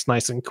 And it's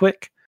nice and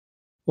quick.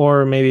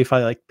 Or maybe if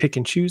I like pick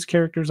and choose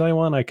characters I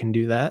want, I can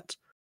do that.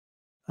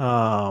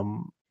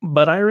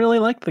 But I really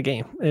liked the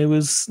game. It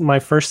was my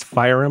first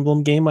Fire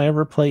Emblem game I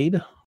ever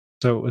played.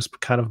 So it was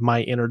kind of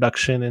my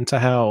introduction into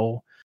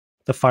how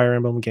the Fire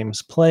Emblem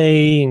games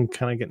play and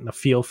kind of getting a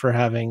feel for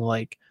having,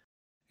 like,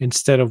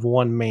 instead of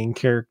one main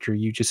character,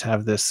 you just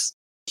have this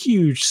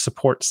huge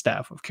support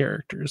staff of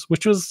characters,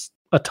 which was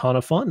a ton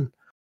of fun.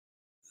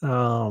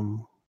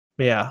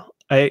 Yeah,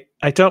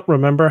 I don't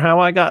remember how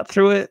I got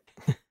through it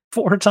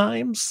 4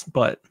 times,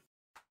 but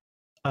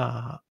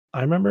I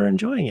remember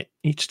enjoying it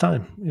each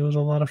time. It was a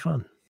lot of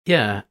fun.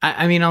 Yeah,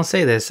 I mean, I'll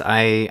say this: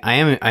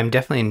 I'm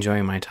definitely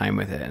enjoying my time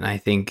with it, and I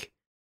think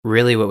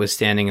really what was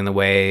standing in the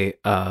way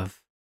of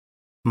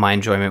my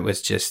enjoyment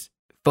was just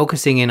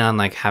focusing in on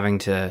like having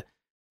to.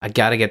 I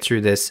got to get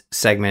through this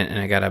segment, and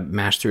I got to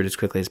mash through it as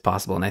quickly as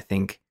possible. And I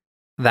think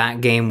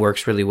that game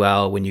works really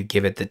well when you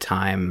give it the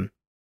time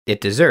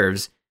it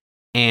deserves.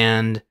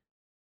 And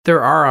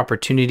there are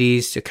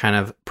opportunities to kind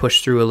of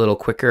push through a little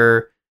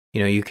quicker.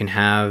 You can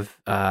have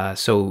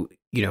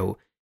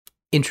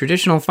in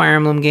traditional Fire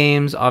Emblem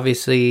games,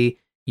 obviously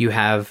you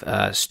have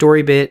a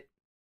story bit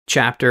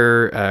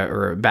chapter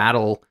or a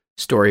battle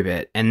story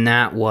bit, and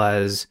that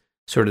was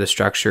sort of the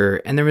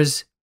structure. And there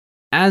was,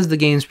 as the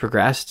games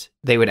progressed,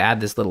 they would add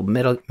this little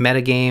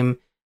meta game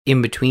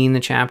in between the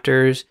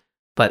chapters,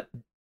 but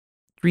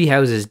Three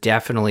Houses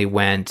definitely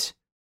went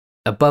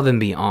above and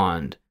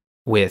beyond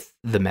with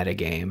the meta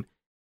game.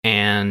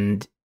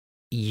 And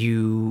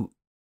in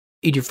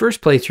your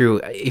first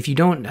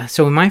playthrough,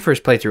 so in my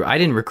first playthrough, I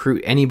didn't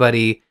recruit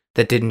anybody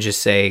that didn't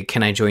just say,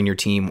 can I join your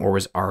team, or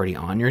was already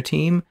on your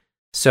team.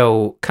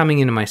 So coming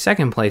into my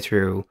second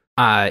playthrough,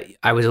 I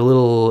was a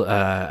little,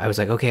 I was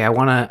like, okay, I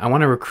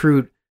want to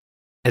recruit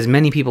as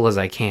many people as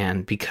I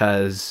can,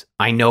 because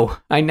I now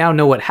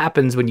know what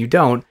happens when you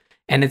don't,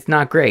 and it's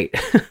not great.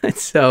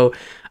 So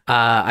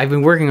I've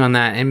been working on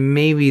that, and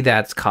maybe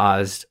that's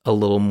caused a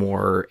little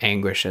more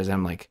anguish as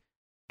I'm like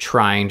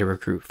trying to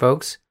recruit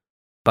folks.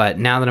 But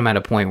now that I'm at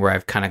a point where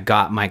I've kind of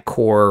got my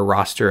core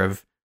roster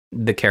of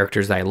the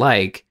characters I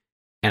like,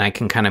 and I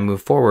can kind of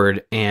move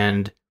forward,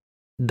 and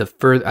the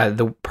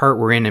part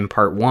we're in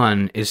part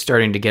 1 is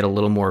starting to get a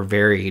little more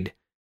varied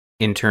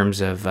in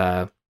terms of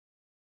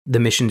the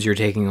missions you're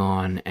taking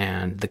on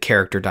and the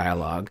character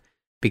dialogue,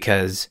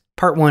 because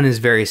part 1 is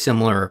very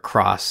similar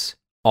across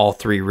all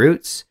 3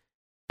 routes,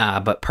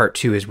 but part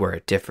 2 is where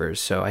it differs.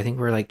 So I think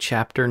we're like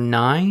chapter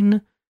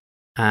 9,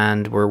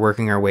 and we're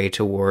working our way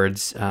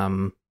towards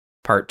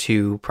part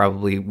 2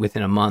 probably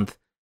within a month.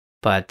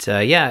 But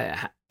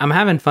yeah, I'm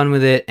having fun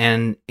with it,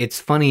 and it's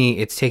funny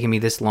it's taken me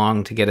this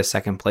long to get a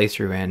second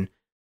playthrough in.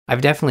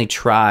 I've definitely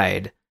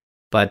tried,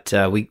 but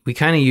we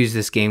kind of use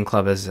this game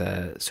club as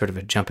a sort of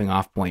a jumping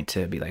off point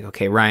to be like,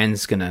 okay,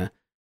 Ryan's going to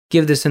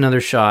give this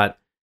another shot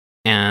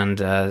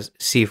and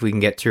see if we can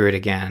get through it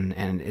again.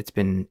 And it's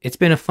been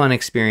a fun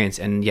experience.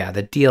 And yeah,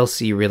 the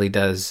DLC really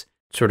does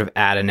sort of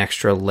add an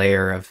extra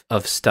layer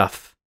of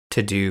stuff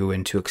to do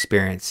and to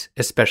experience,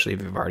 especially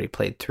if you've already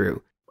played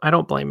through. I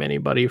don't blame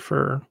anybody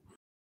for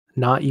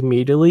not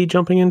immediately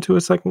jumping into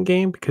a second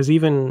game, because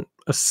even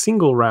a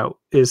single route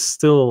is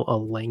still a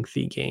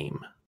lengthy game.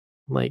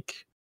 Like,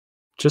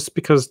 just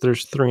because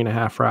there's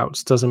 3.5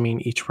 routes doesn't mean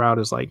each route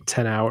is like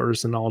 10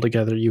 hours and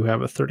altogether you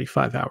have a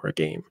 35-hour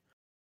game.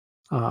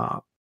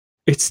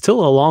 It's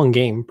still a long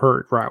game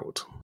per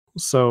route.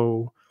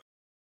 So,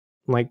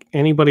 like,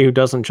 anybody who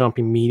doesn't jump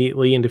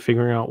immediately into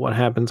figuring out what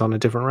happens on a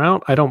different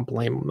route, I don't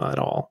blame them at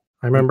all.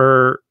 I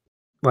remember,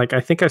 like,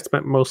 I think I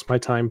spent most of my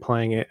time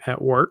playing it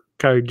at work.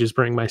 I would just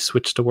bring my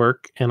Switch to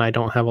work, and I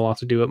don't have a lot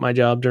to do at my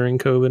job during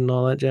COVID and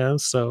all that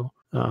jazz. So,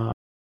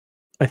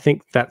 I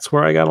think that's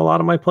where I got a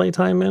lot of my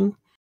playtime in.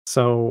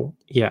 So,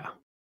 yeah.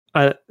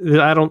 I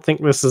don't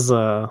think this is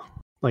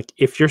like,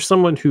 if you're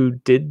someone who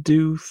did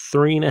do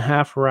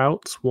 3.5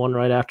 routes, one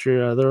right after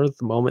the other,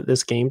 the moment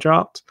this game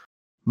dropped,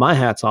 my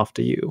hat's off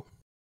to you.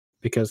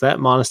 Because that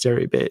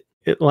monastery bit,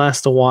 it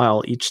lasts a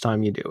while each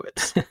time you do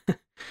it.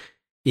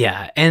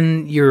 Yeah,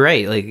 and you're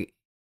right. Like,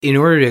 in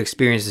order to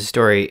experience the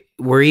story,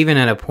 we're even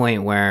at a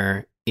point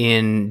where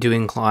in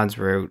doing Claude's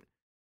route,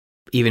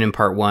 even in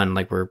part 1,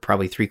 like we're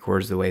probably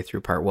 3/4 of the way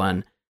through part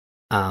 1,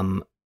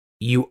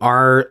 you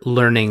are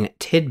learning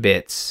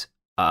tidbits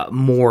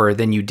more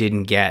than you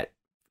didn't get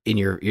in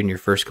your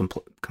first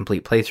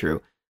complete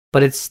playthrough.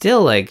 But it's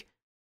still like,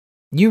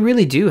 you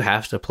really do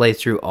have to play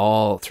through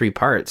all 3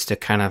 parts to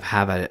kind of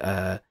have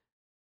a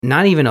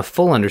not even a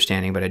full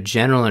understanding, but a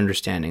general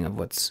understanding of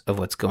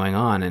what's going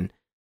on. And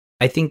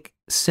I think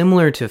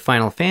similar to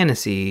Final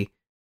Fantasy,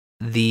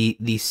 the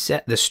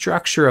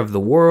structure of the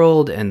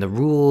world and the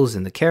rules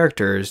and the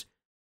characters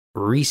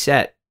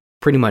reset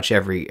pretty much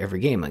every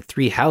game. Like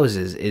Three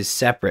Houses is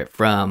separate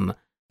from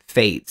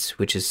Fates,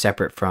 which is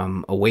separate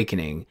from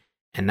Awakening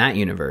and that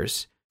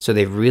universe. So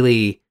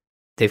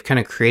they've kind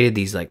of created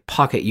these like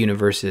pocket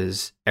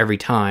universes every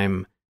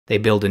time they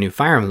build a new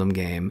Fire Emblem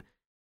game.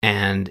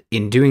 And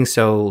in doing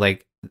so,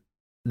 like,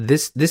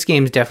 this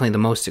game is definitely the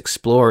most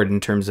explored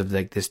in terms of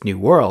like this new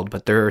world,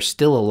 but there are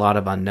still a lot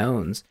of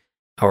unknowns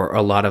or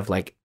a lot of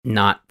like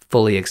not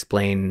fully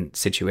explained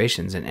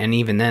situations. And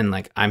even then,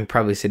 like, I'm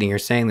probably sitting here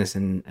saying this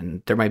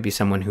and there might be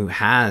someone who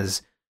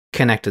has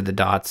connected the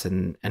dots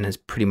and has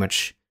pretty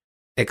much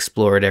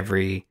explored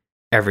every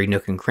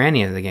nook and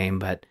cranny of the game.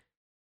 But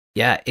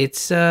yeah,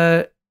 it's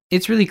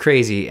really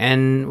crazy,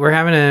 and we're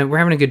having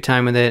a good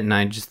time with it. And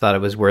I just thought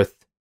it was worth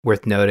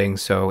noting.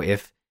 So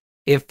if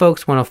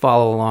folks want to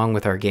follow along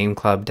with our game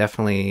club,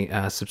 definitely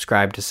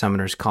subscribe to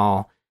Summoner's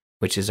Call,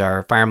 which is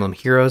our Fire Emblem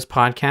Heroes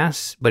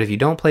podcast. But if you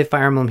don't play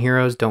Fire Emblem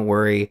Heroes, don't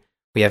worry.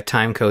 We have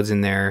time codes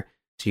in there,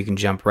 so you can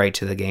jump right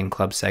to the game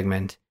club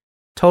segment.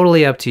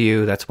 Totally up to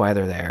you. That's why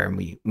they're there. And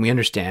we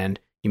understand.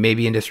 You may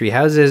be into Three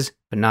Houses,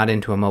 but not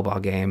into a mobile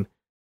game.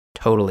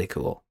 Totally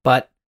cool.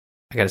 But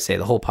I got to say,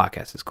 the whole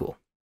podcast is cool.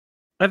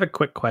 I have a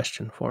quick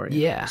question for you.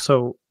 Yeah.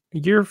 So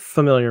you're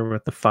familiar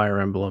with the Fire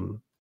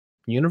Emblem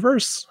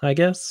universe, I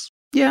guess?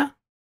 Yeah.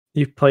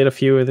 You've played a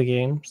few of the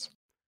games?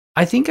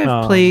 I think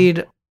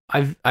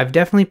I've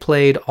definitely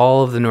played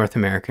all of the North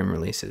American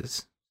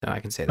releases. So I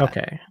can say that.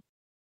 Okay.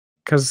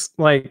 Because,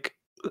 like,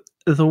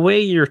 the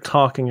way you're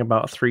talking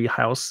about Three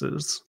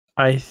Houses,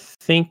 I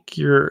think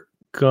you're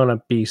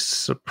gonna be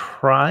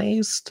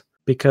surprised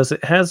because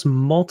it has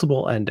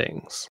multiple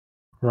endings,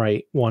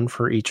 right? One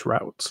for each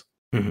route.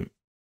 Mm-hmm.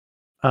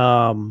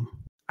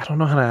 I don't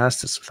know how to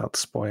ask this without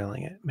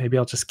spoiling it. Maybe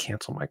I'll just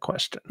cancel my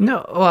question.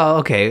 No, well,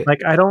 okay.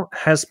 Like,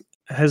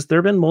 has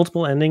there been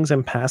multiple endings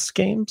in past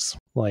games?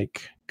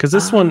 Like, because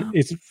this one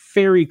is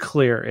very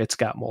clear it's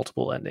got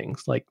multiple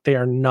endings. Like, they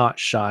are not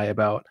shy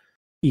about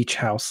each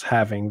house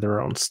having their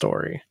own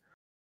story.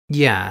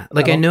 Yeah,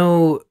 like I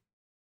know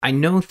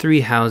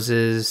Three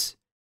Houses.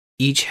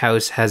 Each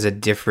house has a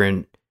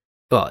different.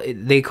 Well,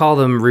 they call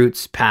them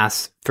routes,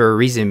 paths for a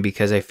reason,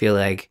 because I feel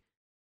like,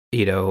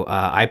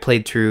 I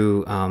played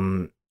through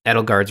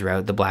Edelgard's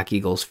route, the Black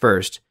Eagles,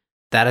 first.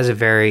 That is a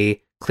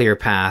very clear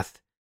path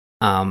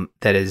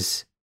that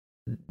is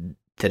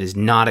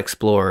not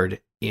explored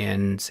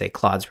in, say,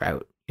 Claude's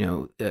route.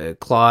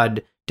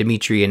 Claude,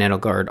 Dimitri, and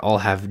Edelgard all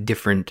have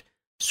different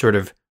sort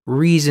of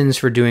reasons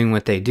for doing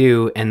what they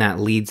do, and that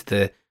leads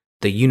the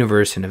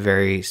universe in a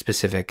very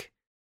specific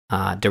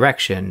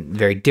direction,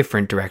 very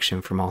different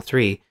direction from all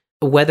three.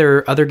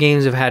 Whether other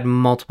games have had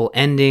multiple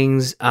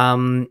endings,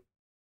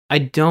 I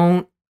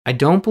don't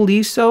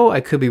believe so.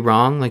 I could be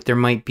wrong. Like there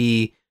might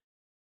be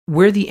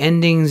where the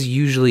endings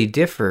usually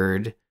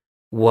differed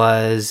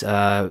was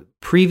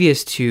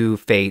previous to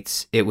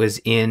Fates, it was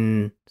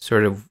in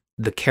sort of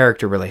the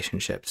character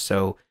relationships.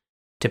 So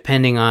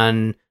depending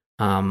on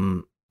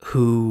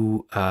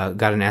who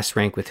got an S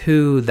rank with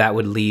who, that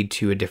would lead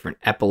to a different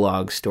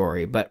epilogue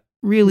story, but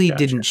really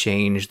didn't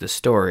change the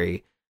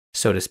story,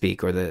 so to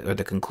speak, or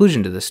the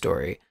conclusion to the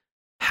story.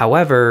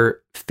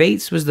 However,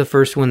 Fates was the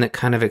first one that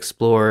kind of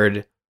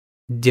explored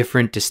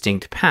different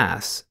distinct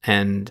paths.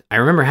 And I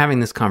remember having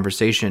this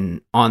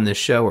conversation on this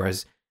show where I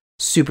was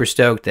super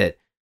stoked that,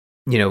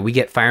 we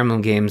get Fire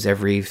Emblem games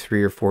every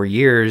 3 or 4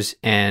 years,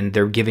 and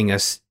they're giving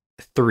us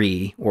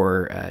three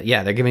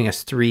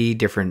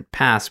different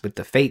paths with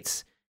the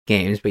Fates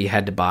games, but you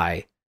had to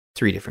buy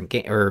 3 different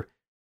games, or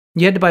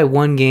you had to buy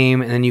one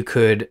game and then you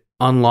could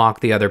unlock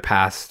the other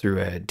paths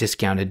through a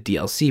discounted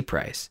DLC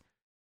price.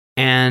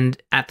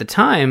 And at the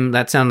time,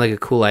 that sounded like a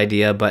cool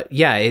idea, but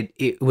yeah,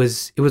 it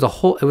was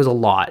a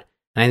lot.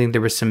 And I think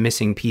there were some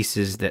missing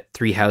pieces that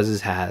Three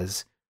Houses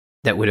has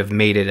that would have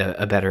made it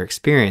a better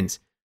experience.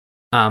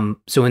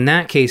 So in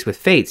that case with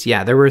Fates,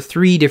 yeah, there were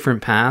 3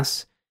 different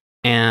paths,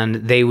 and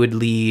they would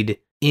lead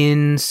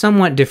in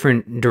somewhat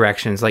different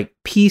directions. Like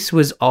peace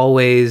was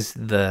always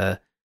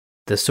the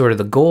sort of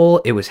the goal.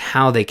 It was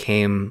how they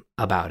came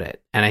about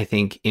it. And I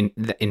think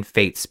in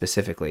Fates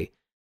specifically,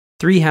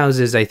 Three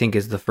Houses, I think,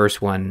 is the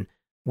first one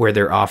where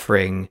they're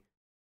offering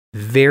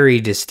very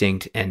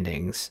distinct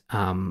endings,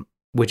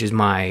 which is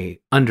my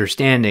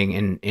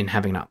understanding in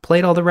having not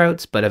played all the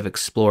routes, but have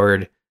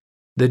explored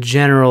the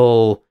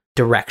general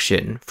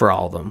direction for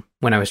all of them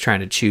when I was trying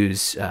to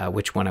choose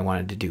which one I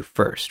wanted to do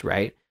first,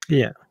 right?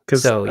 Yeah,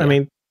 because I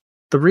mean,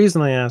 the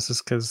reason I asked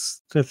is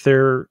because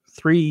they're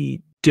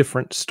 3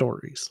 different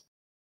stories.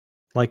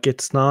 Like,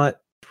 it's not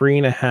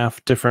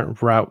 3.5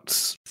 different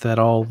routes that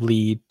all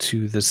lead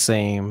to the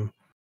same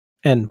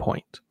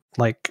endpoint.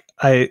 Like,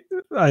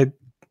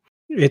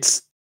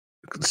 it's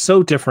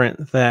so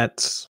different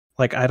that,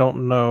 like, I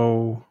don't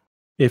know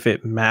if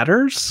it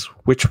matters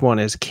which one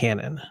is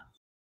canon,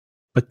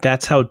 but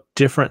that's how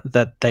different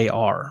that they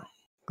are.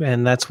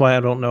 And that's why I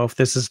don't know if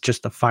this is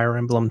just a Fire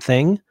Emblem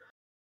thing,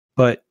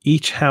 but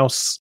each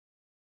house,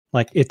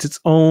 like, it's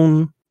its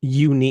own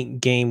unique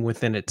game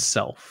within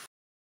itself.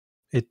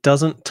 It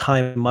doesn't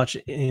tie much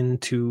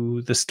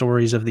into the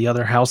stories of the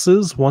other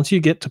houses. Once you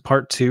get to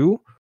part 2,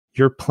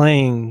 you're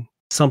playing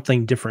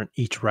something different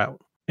each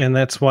route. And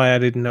that's why I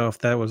didn't know if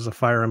that was a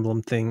Fire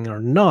Emblem thing or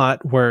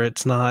not, where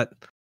it's not,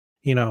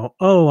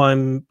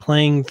 I'm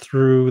playing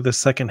through the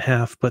second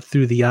half, but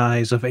through the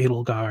eyes of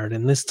Edelgard.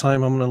 And this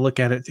time I'm going to look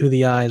at it through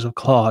the eyes of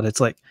Claude. It's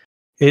like,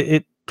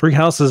 Three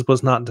Houses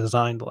was not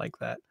designed like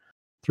that.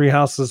 Three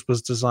Houses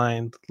was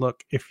designed,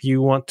 look, if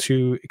you want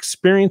to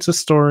experience a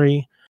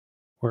story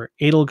where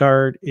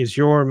Edelgard is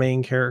your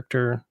main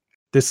character,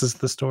 this is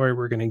the story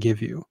we're going to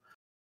give you.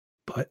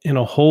 But in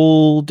a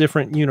whole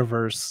different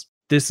universe,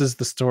 this is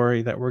the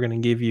story that we're going to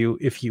give you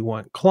if you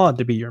want Claude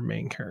to be your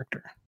main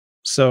character.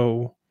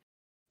 So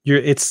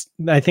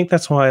I think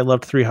that's why I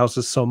loved Three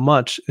Houses so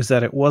much, is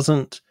that it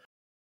wasn't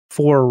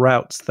 4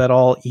 routes that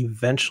all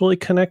eventually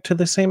connect to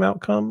the same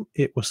outcome.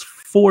 It was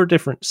 4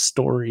 different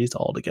stories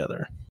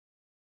altogether.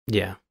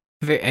 Yeah.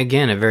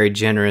 Again, a very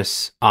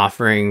generous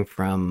offering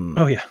from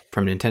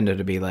Nintendo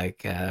to be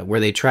like, where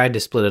they tried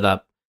to split it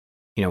up,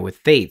 with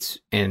Fates,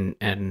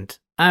 and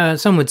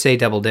some would say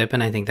double dip,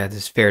 and I think that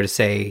is fair to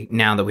say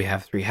now that we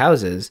have Three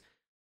Houses.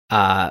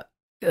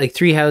 Like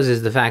Three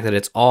Houses, the fact that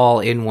it's all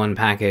in one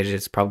package,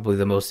 it's probably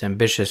the most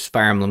ambitious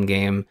Fire Emblem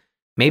game,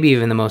 maybe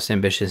even the most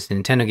ambitious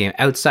Nintendo game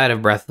outside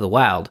of Breath of the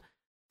Wild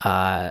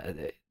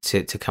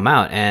to come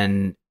out.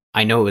 And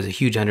I know it was a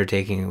huge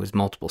undertaking. It was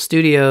multiple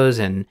studios,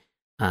 and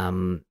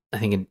I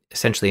think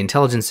essentially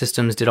Intelligent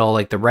Systems did all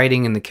like the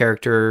writing and the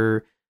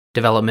character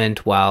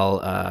development, while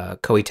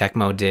Koei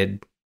Tecmo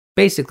did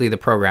basically the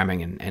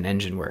programming and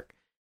engine work.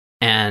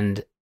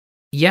 And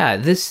yeah,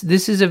 this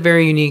is a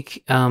very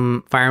unique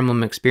Fire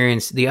Emblem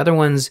experience. The other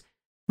ones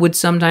would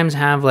sometimes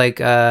have like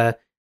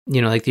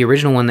like the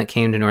original one that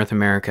came to North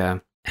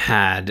America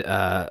had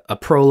a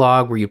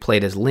prologue where you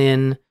played as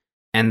Lyn,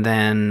 and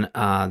then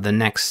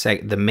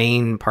the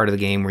main part of the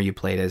game where you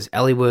played as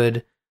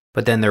Eliwood.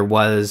 But then there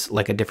was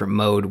like a different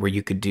mode where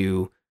you could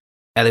do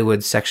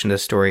Eliwood's section of the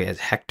story as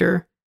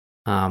Hector.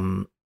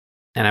 And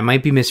I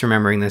might be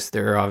misremembering this.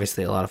 There are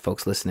obviously a lot of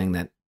folks listening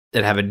that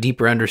have a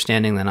deeper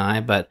understanding than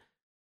I, but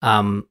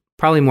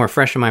probably more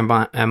fresh in my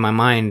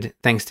mind,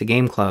 thanks to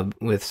Game Club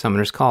with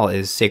Summoner's Call,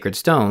 is Sacred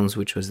Stones,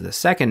 which was the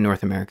second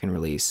North American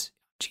release,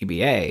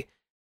 GBA.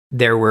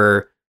 There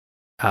were,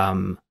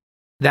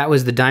 that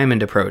was the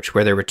Diamond approach,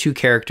 where there were 2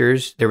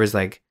 characters. There was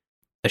like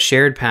a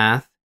shared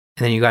path,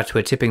 and then you got to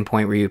a tipping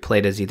point where you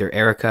played as either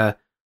Erica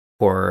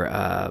or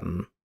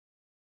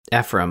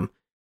Ephraim,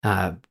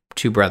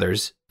 2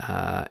 brothers,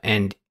 a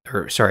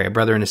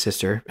brother and a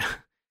sister,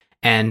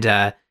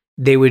 and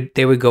they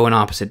would go in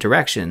opposite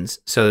directions.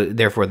 So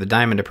therefore, the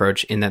Diamond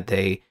approach, in that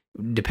they,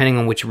 depending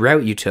on which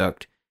route you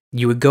took,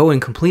 you would go in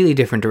completely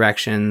different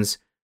directions,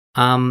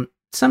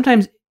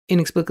 sometimes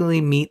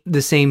inexplicably meet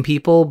the same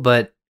people,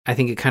 but I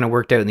think it kind of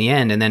worked out in the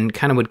end, and then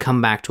kind of would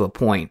come back to a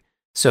point.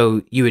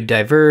 So you would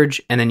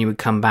diverge, and then you would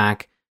come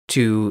back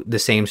to the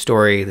same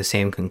story, the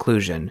same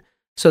conclusion.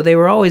 So they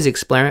were always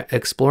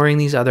exploring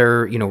these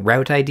other,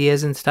 route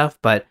ideas and stuff,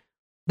 but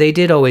they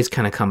did always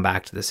kind of come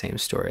back to the same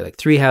story. Like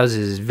Three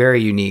Houses is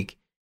very unique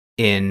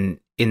in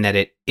that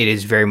it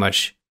is very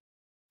much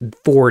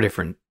 4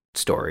 different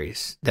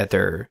stories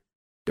or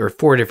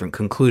 4 different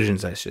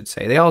conclusions, I should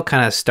say. They all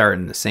kind of start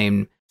in the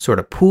same sort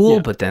of pool,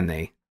 but then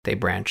they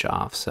branch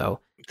off. So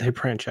they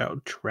branch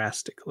out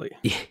drastically.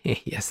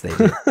 Yes, they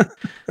do.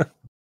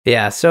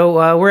 Yeah,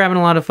 so we're having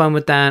a lot of fun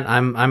with that.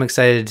 I'm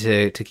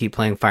excited to keep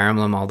playing Fire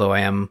Emblem, although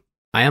I am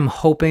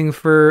hoping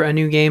for a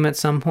new game at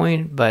some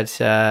point. But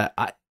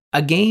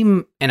a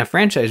game and a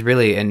franchise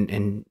really,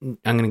 and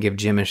I'm going to give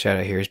Jim a shout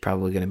out here. He's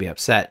probably going to be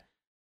upset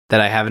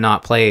that I have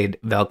not played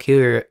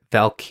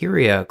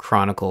Valkyria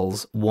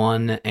Chronicles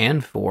 1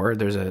 and 4.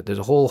 There's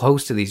a whole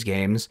host of these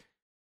games.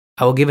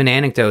 I will give an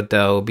anecdote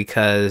though,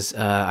 because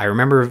I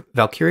remember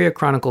Valkyria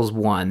Chronicles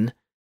 1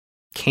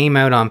 came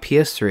out on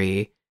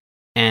PS3.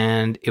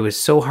 And it was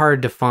so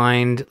hard to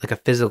find like a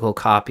physical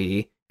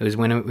copy. It was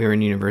when we were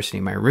in university.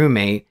 My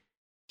roommate,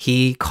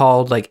 he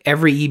called like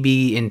every EB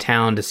in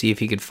town to see if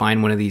he could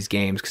find one of these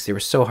games because they were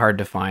so hard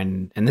to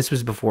find. And this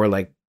was before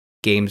like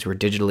games were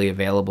digitally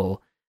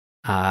available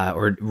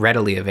or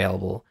readily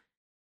available.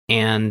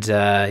 And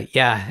I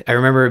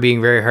remember it being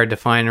very hard to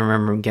find. I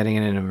remember getting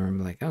it and I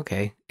remember like,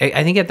 okay.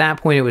 I think at that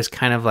point it was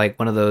kind of like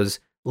one of those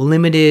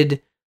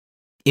limited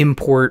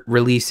import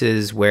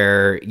releases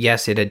where,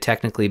 yes, it had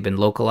technically been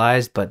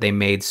localized, but they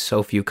made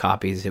so few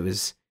copies, it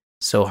was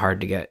so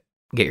hard to get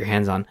your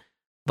hands on.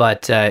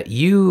 But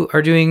you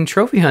are doing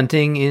trophy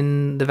hunting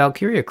in the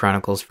Valkyria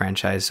Chronicles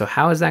franchise, so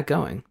how is that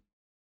going?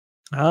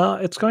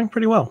 It's going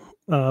pretty well.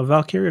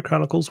 Valkyria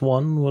Chronicles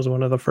 1 was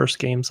one of the first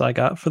games I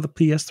got for the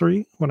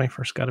PS3 when I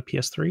first got a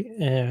PS3,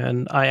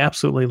 and I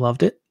absolutely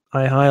loved it.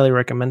 I highly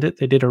recommend it.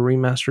 They did a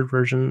remastered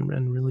version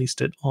and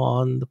released it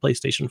on the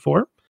PlayStation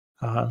 4.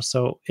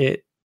 So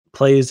it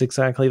plays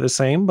exactly the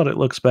same, but it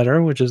looks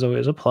better, which is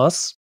always a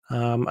plus.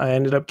 I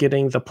ended up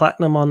getting the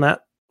platinum on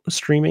that,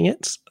 streaming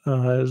it.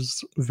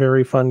 It's a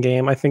very fun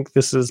game. I think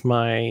this is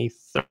my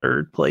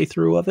 3rd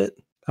playthrough of it.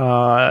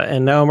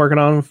 And now I'm working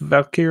on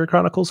Valkyria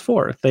Chronicles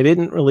 4. They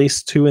didn't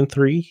release 2 and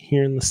 3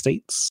 here in the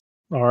States,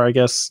 or I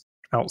guess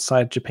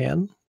outside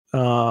Japan.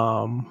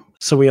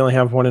 So we only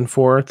have 1 and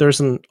 4. There's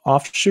an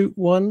offshoot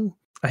one,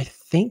 I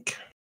think,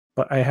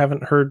 but I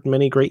haven't heard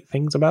many great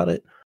things about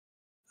it.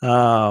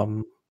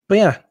 But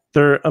yeah,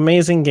 they're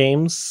amazing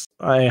games.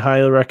 I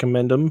highly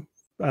recommend them.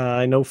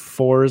 I know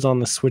 4 is on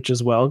the Switch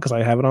as well because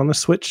I have it on the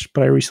Switch,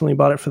 but I recently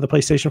bought it for the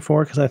PlayStation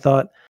 4 because I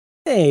thought,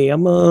 hey,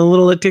 I'm a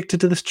little addicted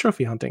to this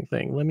trophy hunting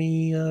thing. Let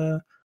me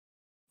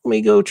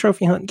go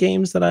trophy hunt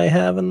games that I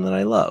have and that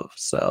I love.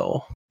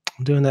 So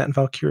I'm doing that in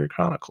Valkyria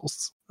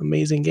Chronicles.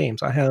 Amazing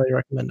games. I highly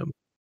recommend them.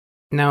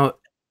 Now,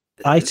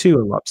 I too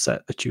am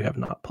upset that you have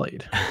not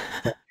played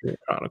Valkyria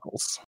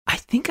Chronicles. I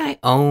think I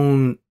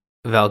own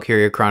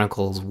Valkyria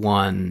Chronicles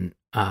 1.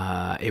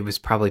 It was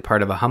probably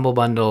part of a Humble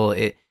Bundle.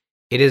 It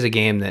is a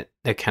game that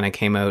kind of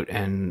came out,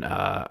 and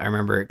I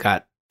remember it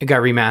got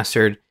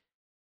remastered.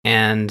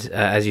 And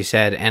as you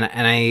said, and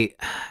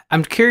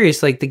I'm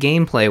curious, like the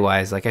gameplay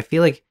wise, like I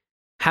feel like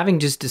having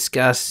just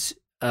discussed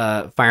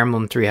Fire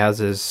Emblem Three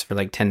Houses for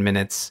like 10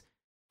 minutes,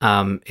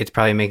 it's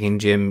probably making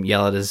Jim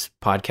yell at his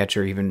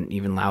podcatcher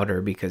even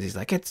louder because he's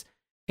like, it's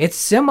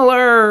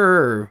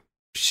similar.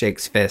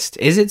 Shakes fist.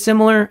 Is it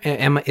similar?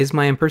 Is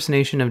my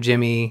impersonation of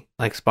Jimmy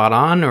like spot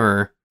on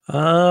or?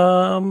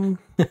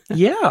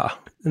 Yeah.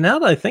 Now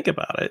that I think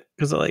about it,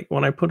 because like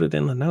when I put it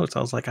in the notes, I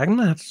was like, I'm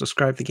gonna have to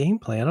describe the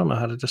gameplay. I don't know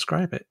how to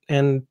describe it.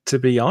 And to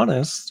be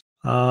honest,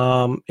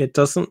 it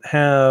doesn't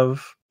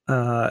have.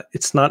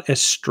 It's not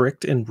as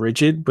strict and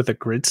rigid with a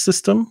grid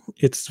system.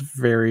 It's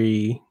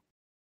very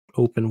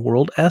open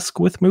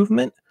world-esque with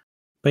movement.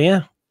 But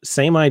yeah,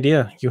 same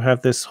idea. You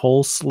have this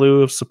whole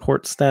slew of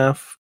support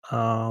staff.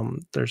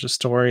 There's a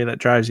story that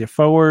drives you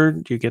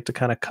forward. You get to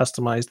kind of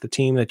customize the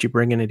team that you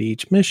bring in at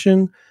each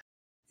mission.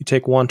 You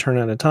take one turn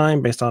at a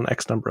time based on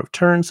X number of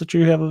turns that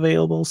you have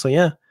available. So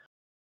yeah,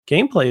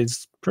 gameplay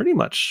is pretty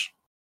much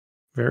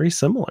very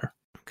similar.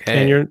 Okay.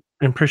 And your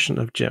impression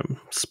of Jim,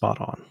 spot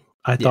on.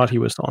 I thought he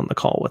was on the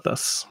call with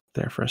us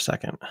there for a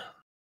second.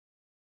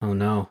 Oh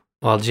no.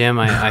 Well, Jim,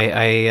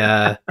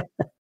 I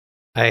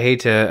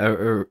hate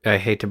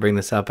to bring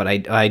this up, but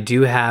I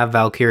do have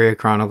Valkyria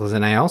Chronicles,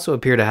 and I also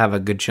appear to have a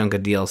good chunk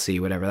of DLC,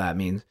 whatever that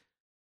means.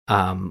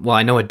 Well,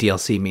 I know what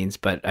DLC means,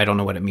 but I don't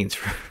know what it means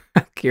for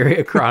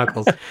Valkyria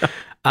Chronicles.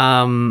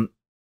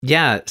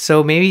 Yeah,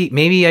 so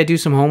maybe I do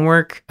some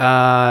homework,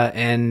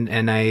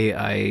 and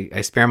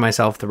I spare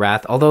myself the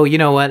wrath. Although, you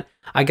know what,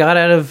 I got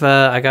out of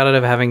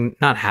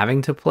not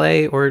having to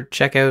play or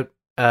check out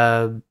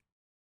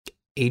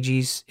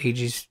Aegis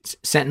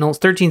Sentinels,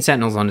 13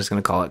 Sentinels. I'm just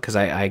going to call it because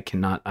I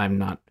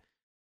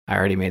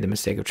already made the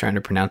mistake of trying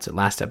to pronounce it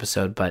last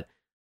episode, but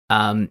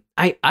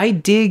I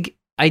dig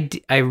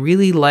I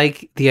really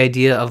like the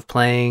idea of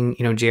playing,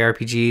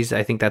 JRPGs.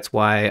 I think that's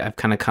why I've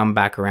kind of come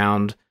back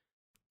around,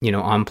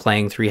 on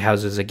playing Three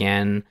Houses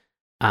again.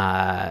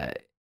 Uh,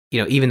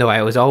 even though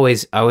I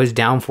was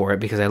down for it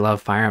because I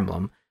love Fire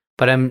Emblem.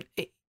 But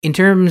in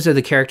terms of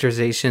the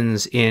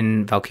characterizations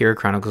in Valkyria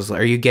Chronicles,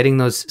 are you getting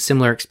those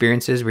similar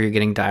experiences where you're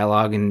getting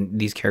dialogue and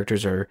these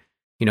characters are,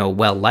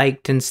 well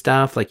liked and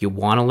stuff? Like you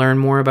want to learn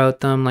more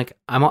about them. Like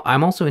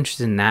I'm also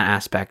interested in that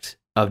aspect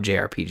of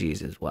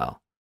JRPGs as well.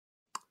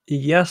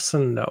 Yes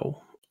and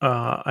no.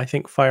 I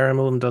think Fire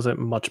Emblem does it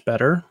much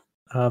better.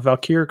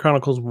 Valkyria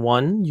Chronicles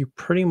 1, you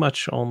pretty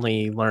much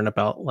only learn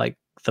about like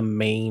the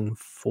main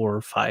 4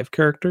 or 5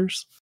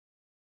 characters.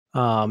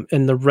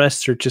 And the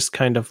rest are just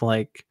kind of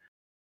like,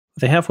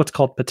 they have what's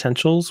called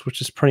potentials,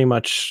 which is pretty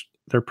much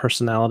their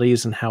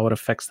personalities and how it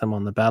affects them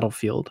on the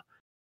battlefield.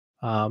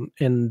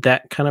 And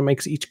that kind of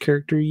makes each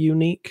character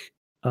unique.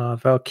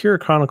 Valkyria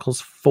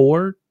Chronicles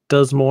 4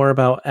 does more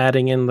about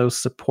adding in those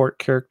support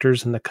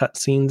characters and the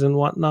cutscenes and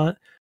whatnot.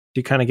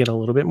 You kind of get a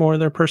little bit more of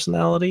their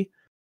personality.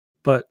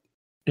 But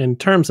in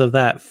terms of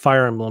that,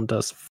 Fire Emblem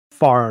does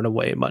far and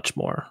away much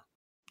more.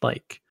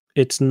 Like,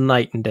 it's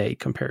night and day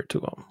compared to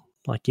them.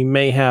 Like, you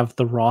may have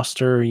the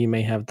roster, you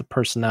may have the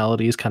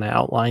personalities kind of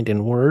outlined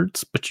in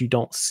words, but you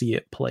don't see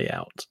it play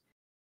out.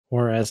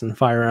 Whereas in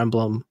Fire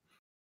Emblem,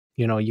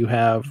 you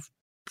have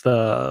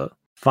the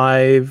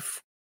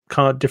 5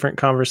 different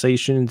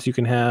conversations you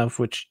can have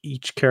with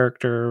each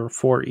character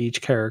for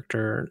each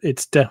character.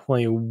 It's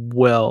definitely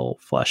well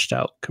fleshed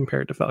out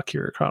compared to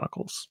Valkyria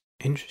Chronicles.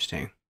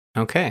 Interesting.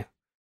 Okay.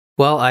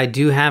 Well, I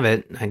do have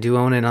it. I do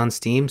own it on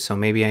Steam, so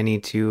maybe I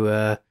need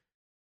to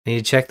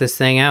check this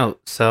thing out.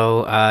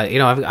 So,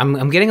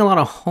 I'm getting a lot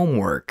of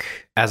homework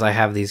as I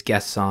have these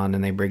guests on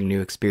and they bring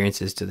new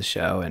experiences to the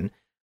show. And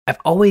I've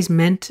always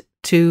meant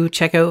to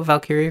check out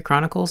Valkyria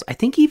Chronicles. I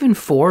think even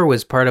 4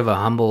 was part of a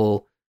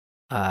humble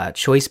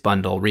choice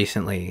bundle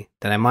recently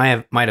that I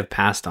might have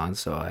passed on.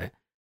 So I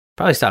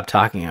probably stopped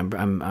talking.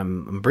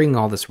 I'm bringing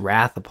all this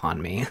wrath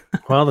upon me.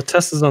 Well, the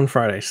test is on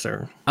Friday,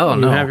 sir. Oh,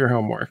 you no. have your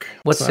homework.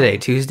 What's today?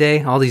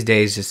 Tuesday? All these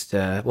days just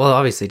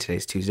obviously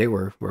today's Tuesday.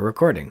 We're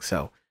recording,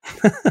 so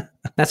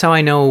that's how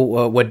I know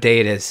what day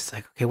it is. It's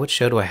like, okay, what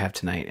show do I have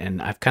tonight?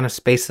 And I've kind of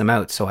spaced them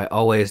out, so I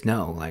always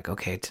know. Like,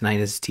 okay, tonight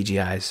is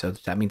TGI, so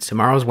that means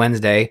tomorrow's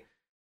Wednesday,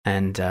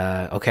 and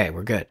okay,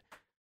 we're good.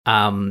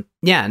 I'll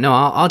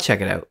check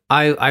it out.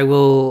 I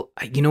will.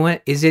 You know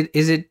what? Does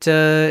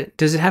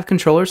it have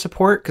controller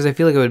support? Because I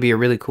feel like it would be a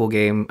really cool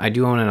game. I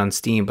do own it on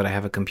Steam, but I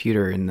have a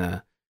computer in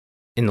the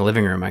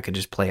living room. I could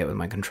just play it with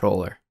my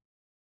controller.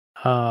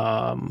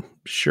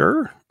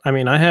 Sure. I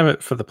mean, I have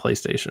it for the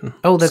PlayStation.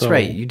 Oh, that's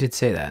right. You did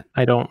say that.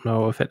 I don't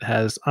know if it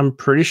has. I'm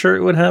pretty sure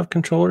it would have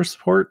controller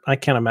support. I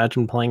can't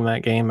imagine playing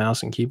that game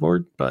mouse and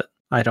keyboard, but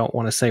I don't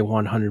want to say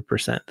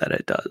 100% that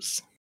it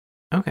does.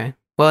 Okay.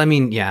 Well, I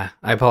mean, yeah,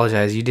 I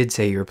apologize. You did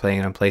say you were playing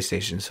it on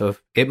PlayStation, so if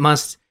it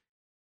must,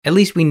 at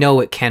least we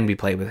know it can be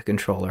played with a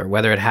controller,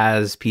 whether it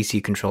has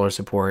PC controller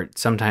support.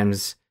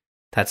 Sometimes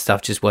that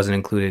stuff just wasn't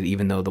included,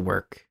 even though the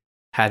work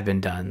had been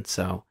done.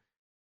 So,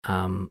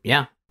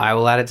 I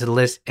will add it to the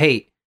list.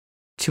 Hey,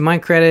 to my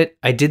credit,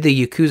 I did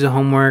the Yakuza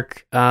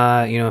homework,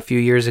 a few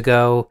years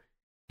ago,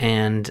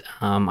 and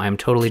I'm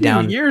totally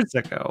down. Years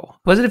ago?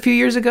 Was it a few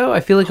years ago?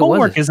 I feel like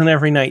homework is an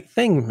every night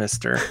thing,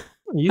 mister.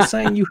 Are you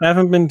saying you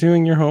haven't been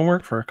doing your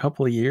homework for a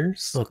couple of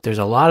years? Look, there's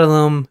a lot of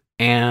them,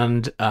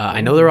 and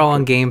I know they're all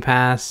on Game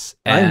Pass.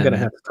 I'm going to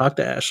have to talk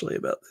to Ashley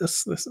about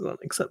this. This is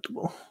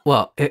unacceptable.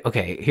 Well,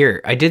 okay,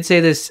 here. I did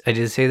say this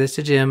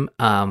to Jim.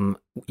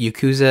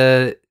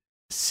 Yakuza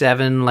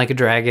 7 Like a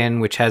Dragon,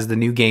 which has the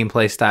new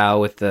gameplay style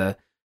with the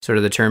sort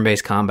of the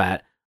turn-based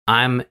combat.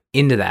 I'm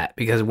into that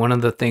because one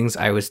of the things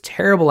I was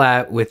terrible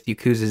at with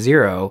Yakuza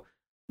 0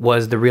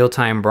 was the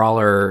real-time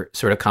brawler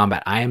sort of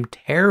combat. I am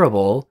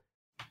terrible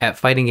at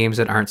fighting games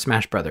that aren't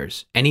Smash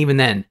Brothers, and even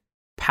then,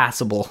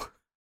 passable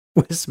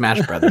with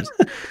Smash Brothers.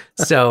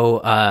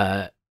 So,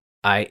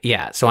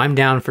 so I'm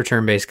down for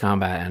turn-based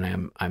combat,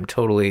 and I'm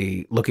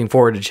totally looking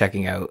forward to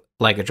checking out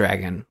Like a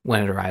Dragon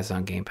when it arrives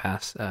on Game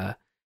Pass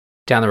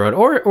down the road,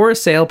 or a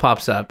sale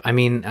pops up. I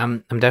mean,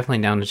 I'm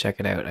definitely down to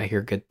check it out. I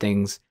hear good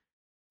things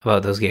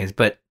about those games,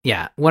 but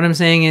yeah, what I'm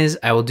saying is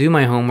I will do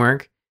my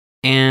homework,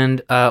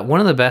 and one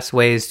of the best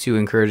ways to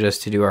encourage us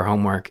to do our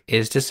homework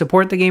is to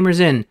support the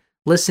Gamers In.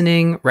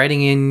 Listening,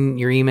 writing in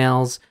your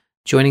emails,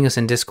 joining us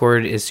in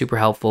Discord is super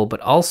helpful, but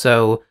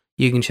also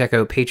you can check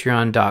out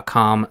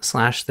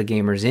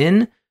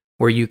patreon.com/thegamersin,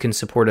 where you can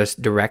support us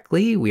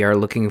directly. We are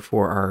looking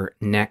for our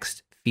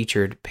next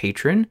featured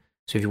patron.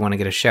 So if you want to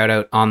get a shout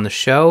out on the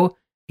show,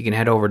 you can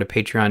head over to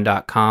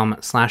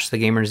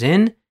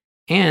patreon.com/thegamersin.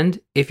 And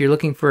if you're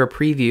looking for a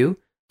preview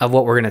of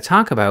what we're going to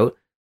talk about,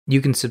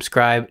 you can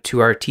subscribe to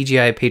our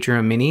TGI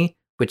Patreon Mini,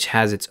 which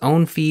has its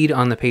own feed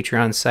on the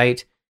Patreon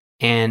site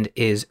and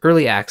is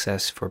early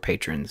access for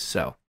patrons.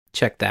 So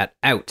check that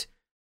out.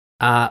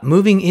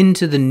 Moving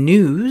into the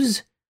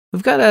news,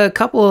 we've got a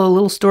couple of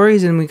little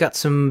stories, and we've got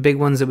some big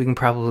ones that we can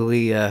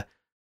probably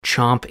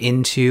chomp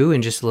into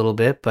in just a little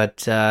bit.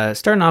 But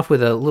starting off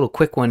with a little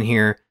quick one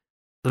here.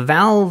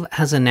 Valve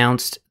has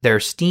announced their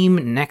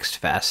Steam Next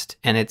Fest,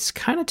 and it's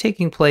kind of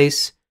taking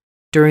place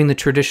during the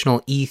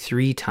traditional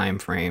E3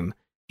 timeframe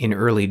in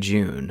early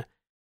June.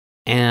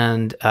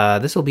 And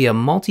this will be a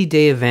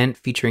multi-day event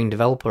featuring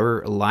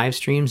developer live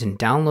streams and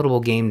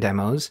downloadable game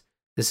demos.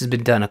 This has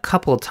been done a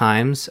couple of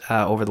times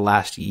over the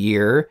last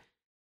year,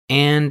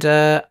 and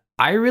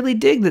I really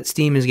dig that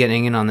Steam is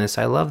getting in on this.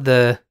 I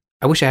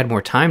wish I had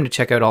more time to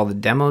check out all the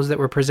demos that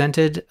were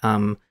presented.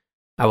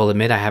 I will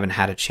admit I haven't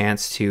had a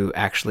chance to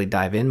actually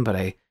dive in, but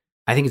I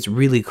think it's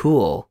really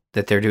cool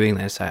that they're doing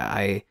this.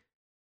 I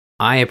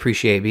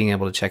appreciate being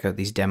able to check out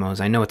these demos.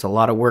 I know it's a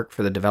lot of work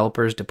for the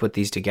developers to put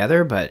these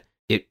together, but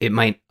it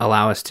might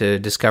allow us to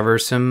discover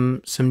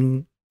some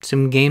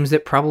games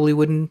that probably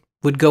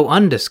would go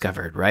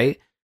undiscovered, right?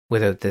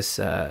 Without this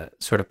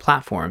sort of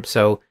platform.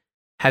 So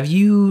have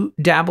you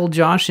dabbled,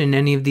 Josh, in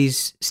any of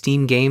these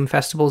Steam game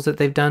festivals that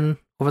they've done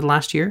over the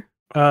last year?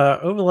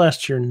 Over the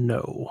last year,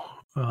 no.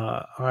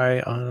 The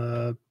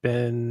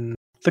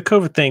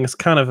COVID thing has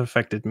kind of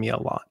affected me a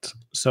lot.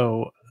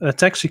 So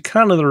that's actually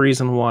kind of the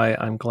reason why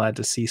I'm glad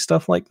to see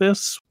stuff like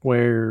this,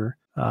 where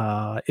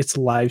it's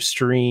live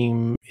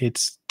stream,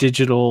 it's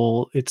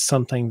digital, it's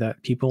something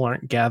that people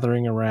aren't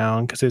gathering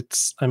around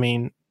because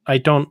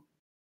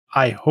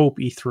I hope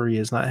E3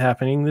 is not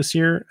happening this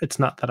year. It's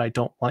not that I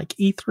don't like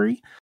E3.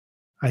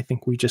 I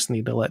think we just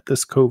need to let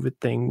this COVID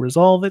thing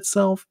resolve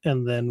itself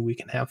and then we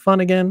can have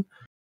fun again.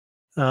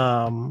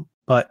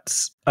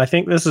 But I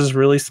think this is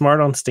really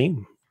smart on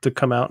Steam to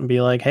come out and be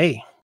like,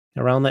 hey,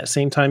 around that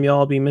same time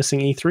y'all be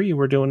missing E3,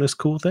 we're doing this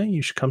cool thing.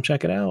 You should come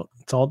check it out.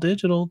 It's all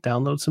digital.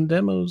 Download some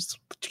demos,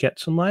 get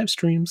some live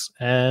streams,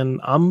 and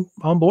I'm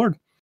on board.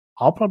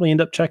 I'll probably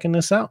end up checking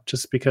this out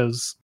just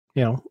because,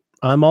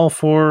 I'm all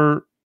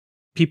for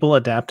people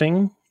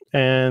adapting,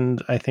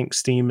 and I think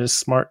Steam is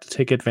smart to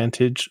take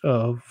advantage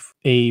of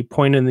a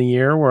point in the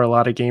year where a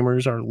lot of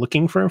gamers are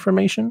looking for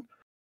information.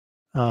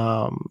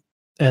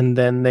 And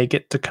then they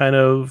get to kind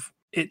of,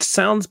 it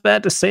sounds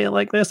bad to say it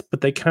like this,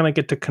 but they kind of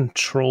get to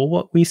control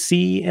what we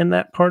see in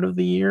that part of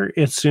the year,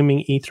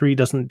 assuming E3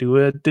 doesn't do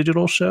a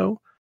digital show.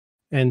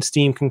 And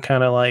Steam can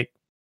kind of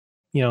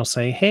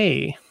say,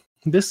 hey,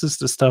 this is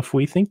the stuff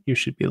we think you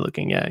should be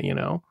looking at,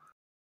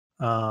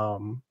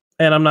 And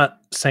I'm not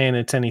saying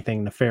it's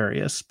anything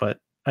nefarious, but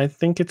I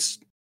think it's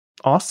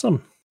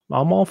awesome.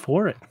 I'm all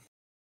for it.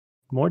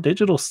 More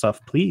digital stuff,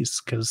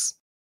 please, because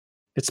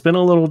it's been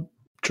a little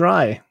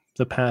dry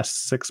the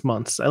past 6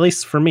 months. At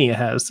least for me, it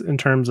has, in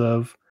terms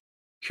of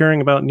hearing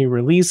about new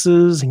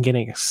releases and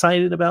getting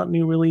excited about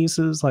new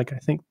releases. Like, I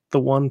think the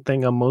one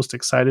thing I'm most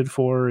excited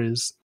for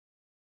is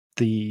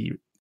the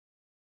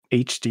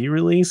HD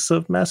release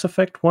of Mass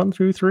Effect 1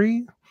 through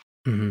 3.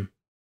 Mm-hmm.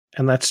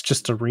 And that's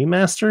just a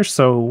remaster,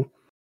 so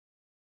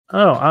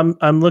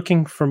I'm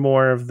looking for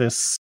more of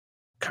this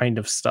kind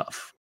of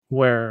stuff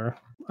where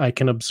I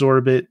can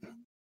absorb it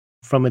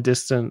from a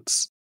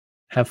distance,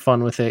 have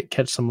fun with it,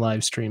 catch some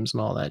live streams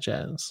and all that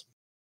jazz.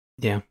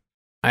 Yeah,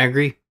 I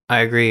agree.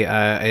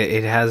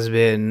 It has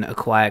been a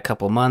quiet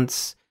couple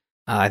months.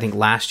 I think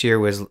last year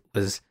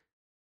was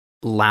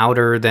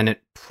louder than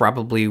it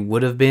probably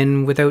would have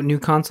been without new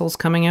consoles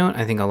coming out.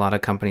 I think a lot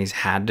of companies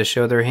had to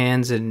show their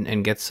hands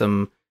and get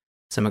some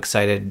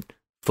excited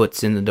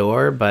foots in the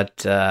door,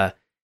 but I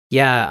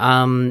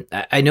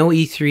know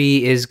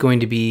E3 is going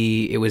to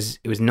be, it was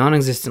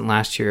non-existent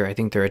last year. I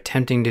think they're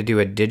attempting to do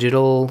a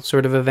digital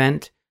sort of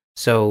event,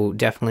 so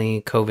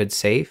definitely COVID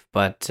safe.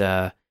 But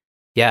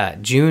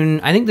June,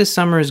 I think this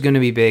summer is going to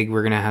be big.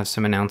 We're going to have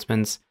some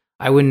announcements.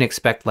 I wouldn't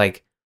expect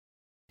like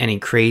any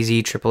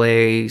crazy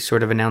AAA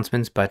sort of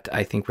announcements, but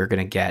I think we're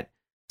going to get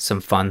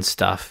some fun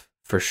stuff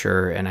for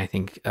sure. And I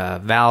think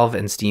Valve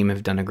and Steam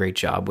have done a great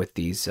job with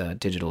these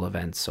digital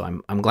events. So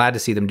I'm glad to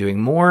see them doing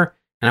more.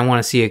 And I want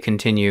to see it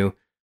continue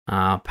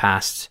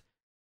past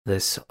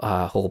this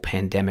whole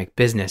pandemic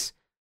business.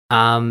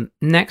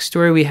 Next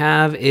story we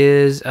have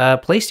is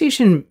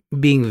PlayStation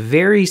being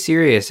very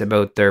serious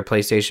about their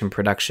PlayStation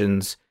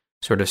Productions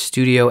sort of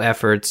studio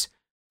efforts.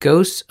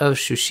 Ghost of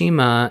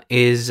Tsushima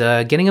is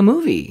getting a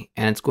movie,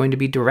 and it's going to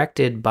be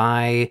directed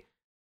by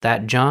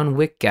that John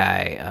Wick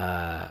guy.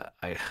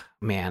 I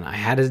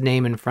had his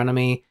name in front of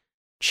me.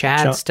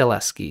 Chad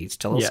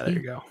Stileski. Yeah, there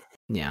you go.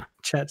 Yeah.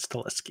 Chad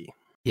Stileski.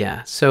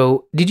 Yeah.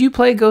 So, did you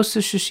play Ghost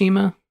of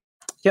Tsushima?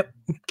 Yep.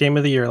 Game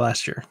of the year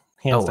last year.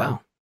 Hands down.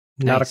 Wow.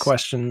 Not Nice. a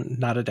question,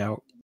 not a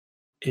doubt.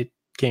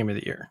 Game of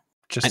the year.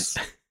 Just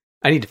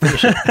I need to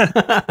finish it.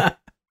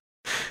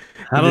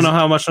 I don't know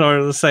how much in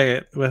order to say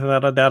it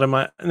without a doubt in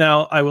my.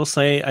 Now, I will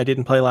say I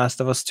didn't play Last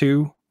of Us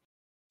 2.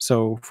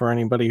 So, for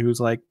anybody who's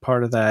like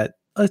part of that,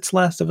 it's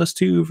Last of Us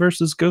 2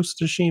 versus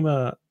Ghost of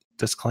Tsushima.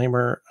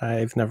 Disclaimer,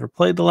 I've never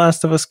played the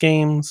Last of Us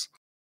games.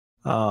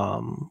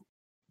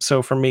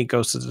 So for me,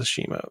 Ghost of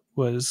Tsushima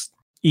was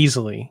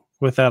easily,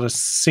 without a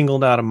single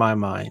doubt in my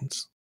mind,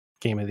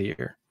 Game of the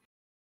Year.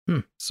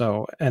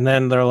 So, and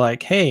then they're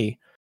like, hey,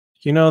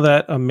 you know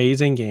that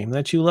amazing game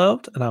that you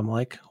loved? And I'm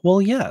like,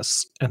 well,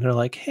 yes. And they're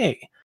like,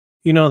 hey,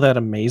 you know that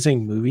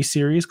amazing movie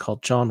series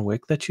called John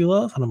Wick that you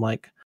love? And I'm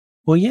like,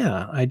 well,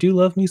 yeah, I do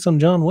love me some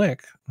John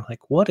Wick.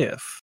 Like, what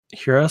if,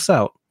 hear us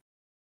out,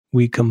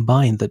 we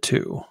combine the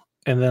two?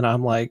 And then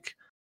I'm like,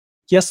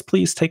 yes,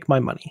 please take my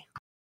money.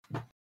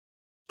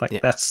 Like, Yeah.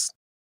 that's,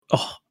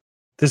 oh,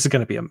 this is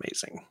going to be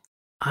amazing.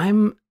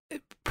 I'm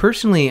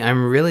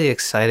really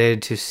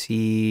excited to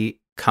see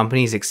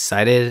companies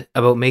excited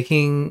about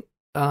making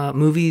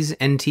movies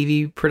and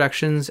TV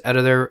productions out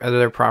of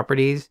their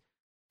properties.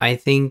 I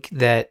think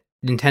that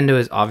Nintendo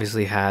has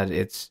obviously had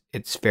its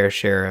fair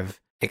share of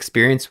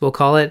experience, we'll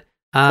call it,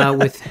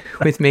 with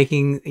with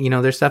making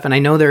their stuff, and I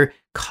know they're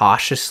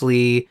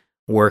cautiously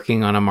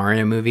working on a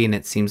Mario movie, and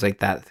it seems like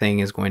that thing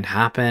is going to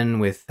happen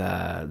with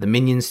the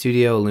Minion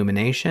Studio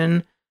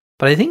Illumination.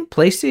 But I think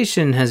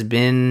PlayStation has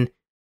been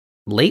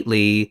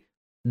lately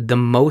the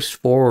most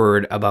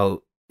forward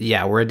about,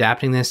 yeah, we're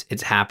adapting this,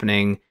 it's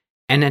happening,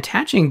 and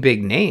attaching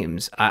big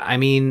names. I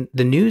mean,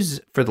 the news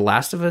for the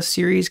Last of Us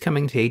series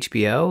coming to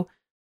HBO,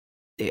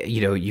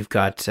 you've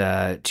got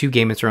two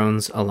Game of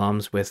Thrones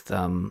alums with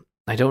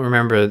I don't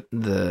remember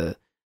the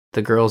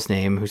girl's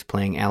name who's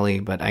playing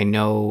Ellie, but I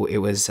know it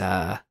was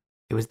the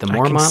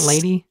Mormont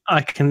lady.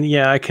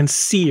 I can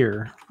see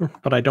her,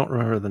 but I don't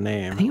remember the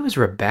name. I think it was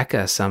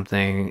Rebecca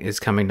something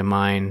is coming to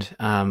mind.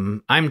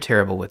 I'm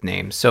terrible with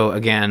names, so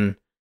again,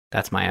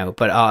 that's my out.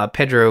 But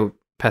Pedro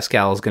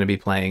Pascal is going to be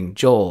playing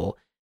Joel,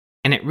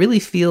 and it really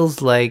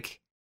feels like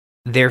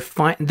they're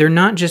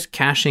not just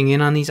cashing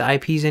in on these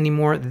IPs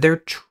anymore. They're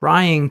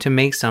trying to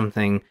make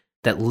something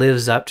that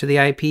lives up to the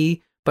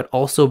IP, but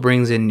also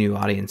brings in new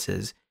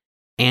audiences.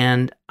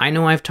 And I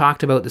know I've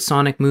talked about the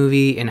Sonic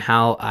movie and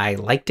how I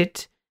liked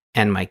it,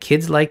 and my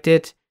kids liked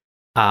it.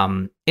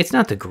 It's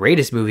not the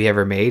greatest movie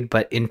ever made,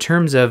 but in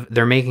terms of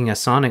they're making a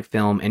Sonic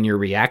film and your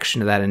reaction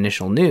to that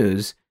initial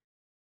news,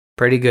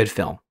 pretty good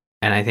film.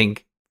 And I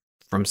think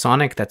from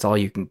Sonic, that's all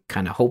you can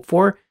kind of hope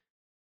for.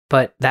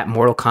 But that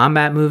Mortal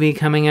Kombat movie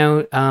coming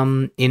out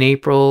in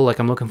April, like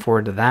I'm looking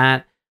forward to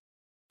that.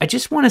 I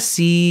just want to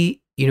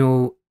see,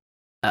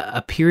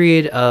 a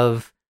period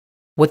of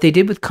what they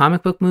did with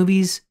comic book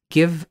movies.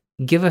 Give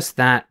us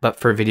that, but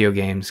for video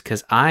games,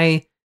 because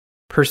I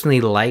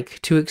personally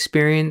like to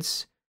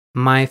experience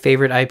my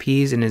favorite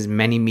IPs in as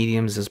many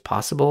mediums as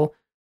possible.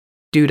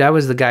 Dude, I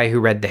was the guy who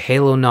read the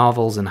Halo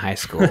novels in high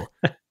school.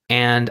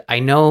 And I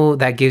know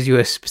that gives you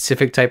a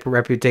specific type of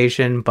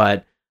reputation,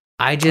 but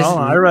I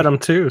read them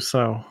too,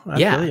 so I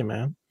feel you,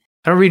 man.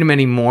 I don't read them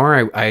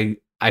anymore.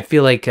 I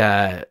feel like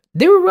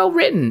they were well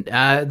written.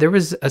 There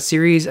was a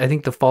series, I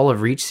think the Fall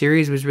of Reach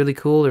series was really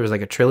cool. There was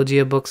like a trilogy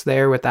of books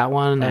there with that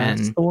one.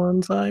 That's and the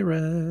ones I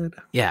read.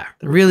 Yeah,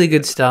 really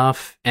good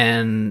stuff.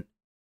 And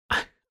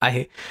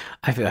I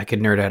feel I could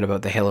nerd out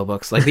about the Halo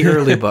books, like the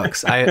early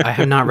books. I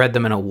have not read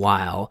them in a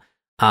while.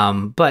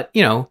 But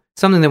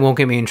something that won't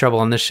get me in trouble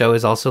on this show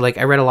is also like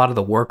I read a lot of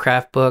the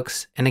Warcraft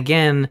books, and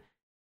again,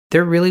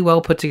 they're really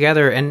well put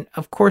together, and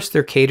of course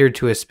they're catered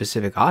to a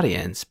specific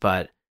audience,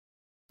 but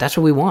that's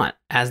what we want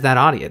as that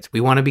audience. We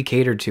want to be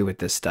catered to with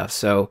this stuff.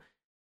 So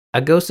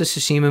a Ghost of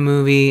Tsushima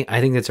movie, I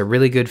think that's a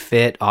really good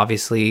fit,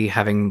 obviously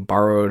having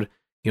borrowed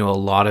a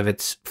lot of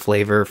its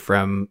flavor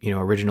from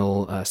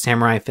original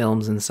samurai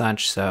films and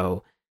such.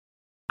 So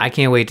I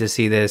can't wait to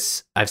see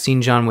this. I've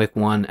seen John Wick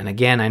 1, and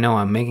again, I know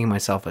I'm making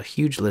myself a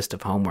huge list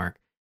of homework.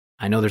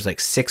 I know there's like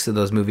 6 of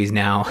those movies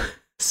now.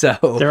 So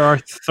there are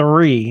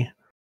 3,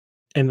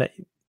 and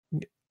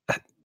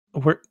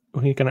we're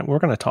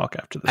gonna talk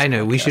after this. I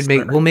know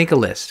we'll make a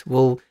list.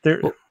 We'll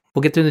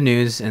get through the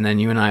news, and then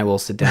you and I will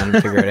sit down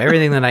and figure out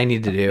everything that I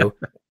need to do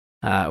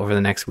over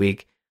the next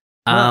week.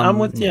 I'm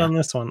with you on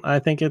this one. I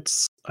think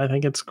it's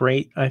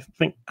great. I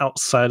think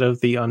outside of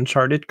the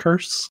Uncharted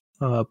curse,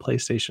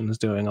 PlayStation is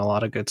doing a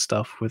lot of good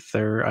stuff with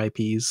their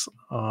IPs.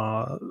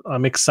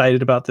 I'm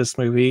excited about this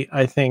movie.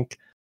 I think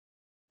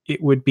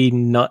it would be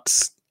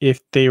nuts if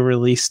they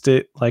released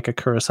it like a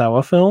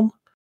Kurosawa film.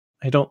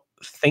 I don't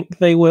think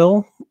they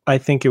will. I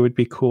think it would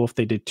be cool if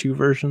they did 2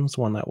 versions,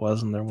 one that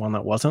was and then one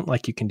that wasn't,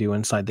 like you can do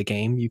inside the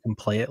game. You can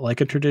play it like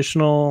a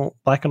traditional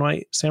black and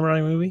white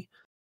samurai movie.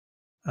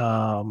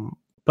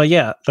 But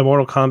yeah, the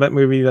Mortal Kombat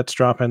movie that's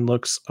dropping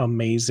looks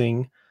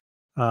amazing.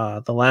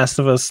 The Last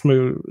of Us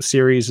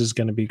series is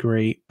going to be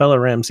great. Bella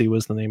Ramsey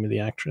was the name of the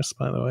actress,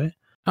 by the way.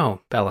 Oh,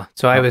 Bella.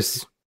 So I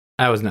was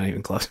not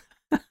even close.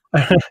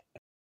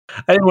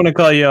 I didn't want to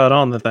call you out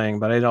on the thing,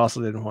 but I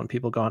also didn't want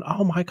people going,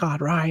 "Oh my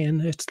God, Ryan,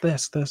 it's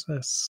this."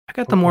 I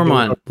got the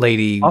Mormont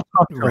lady. I'll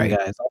talk to him,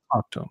 guys. I'll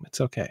talk to him.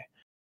 It's okay.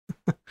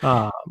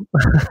 Yeah,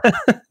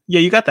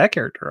 you got that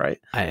character right.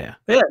 Yeah.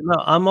 Yeah,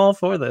 no, I'm all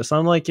for this.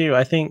 I'm like you.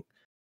 I think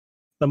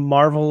the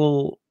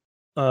Marvel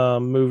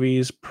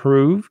movies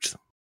proved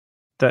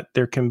that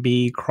there can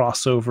be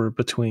crossover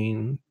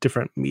between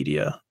different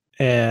media,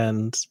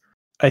 and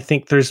I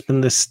think there's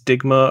been this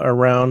stigma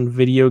around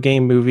video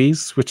game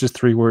movies, which is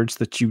 3 words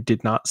that you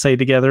did not say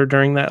together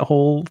during that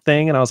whole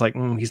thing. And I was like,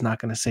 he's not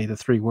going to say the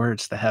 3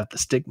 words that have the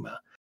stigma.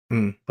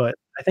 But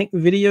I think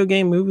video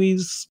game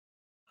movies,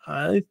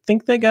 I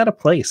think they got a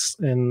place,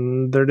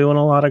 and they're doing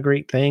a lot of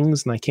great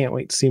things, and I can't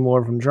wait to see more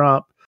of them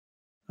drop.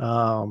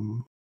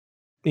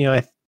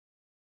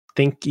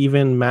 think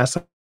even Mass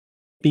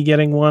be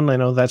getting one. I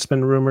know that's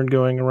been rumored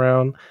going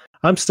around.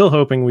 I'm still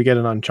hoping we get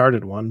an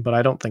Uncharted one, but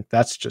I don't think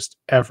that's just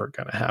ever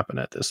going to happen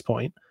at this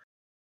point.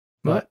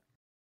 But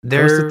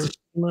Ghost of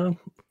Tsushima,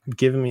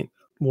 giving me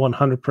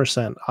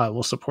 100%, I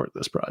will support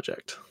this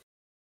project.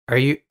 Are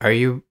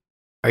you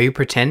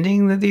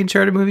pretending that the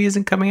Uncharted movie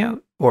isn't coming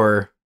out,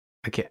 or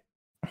I can't?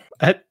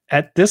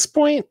 At this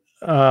point,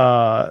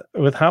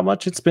 with how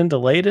much it's been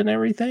delayed and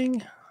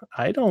everything,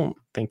 I don't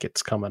think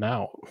it's coming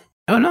out.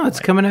 Oh no, it's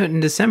coming out in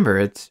December.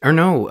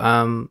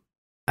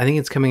 I think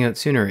it's coming out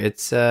sooner.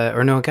 It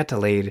got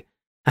delayed.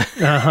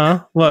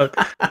 Look,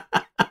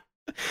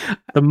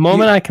 the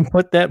moment I can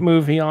put that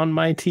movie on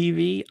my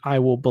TV, I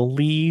will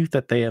believe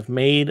that they have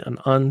made an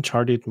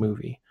Uncharted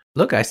movie.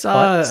 Look, I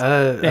saw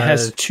it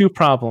has two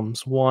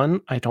problems.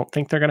 One, I don't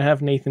think they're going to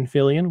have Nathan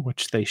Fillion,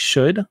 which they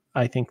should.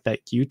 I think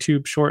that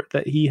YouTube short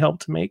that he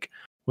helped make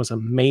was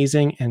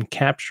amazing and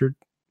captured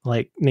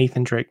like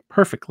Nathan Drake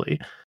perfectly.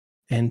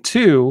 And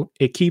two,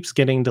 it keeps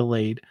getting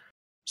delayed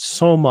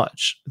so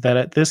much that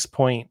at this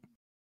point,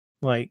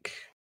 like,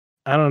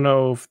 I don't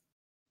know if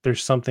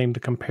there's something to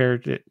compare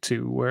it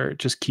to where it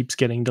just keeps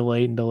getting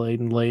delayed and delayed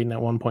and delayed. And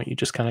at one point you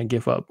just kind of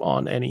give up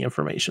on any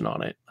information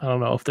on it. I don't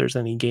know if there's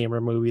any game or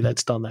movie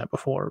that's done that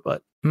before,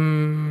 but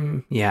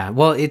yeah,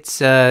 well, it's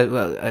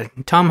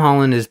Tom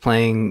Holland is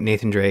playing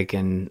Nathan Drake,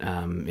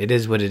 and it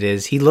is what it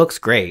is. He looks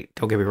great.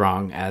 Don't get me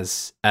wrong,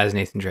 as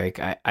Nathan Drake.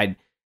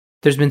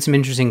 There's been some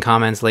interesting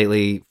comments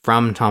lately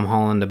from Tom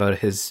Holland about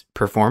his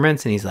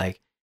performance, and he's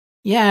like,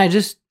 yeah,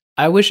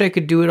 I wish I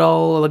could do it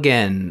all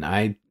again.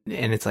 And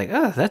it's like,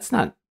 oh, that's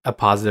not a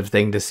positive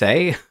thing to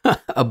say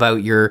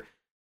about your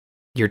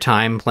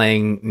time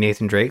playing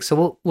Nathan Drake.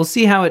 So we'll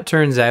see how it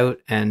turns out.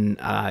 And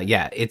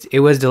yeah, it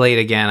was delayed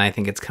again. I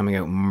think it's coming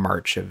out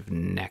March of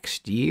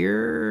next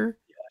year.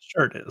 Yeah,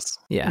 sure it is.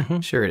 Yeah,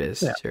 sure it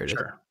is. Yeah, sure it is.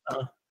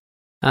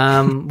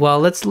 Well,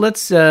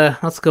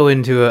 let's go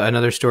into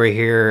another story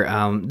here.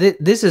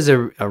 This is a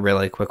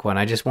really quick one.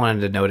 I just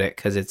wanted to note it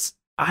because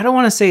I don't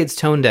want to say it's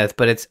tone deaf,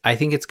 but I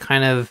think it's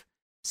kind of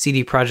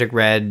CD Projekt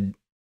Red.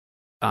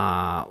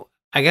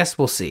 I guess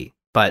we'll see.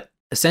 But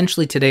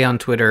essentially today on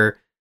Twitter,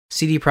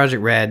 CD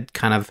Projekt Red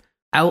kind of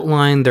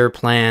outlined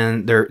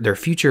their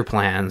future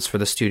plans for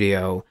the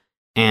studio,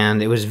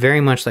 and it was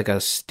very much like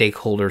a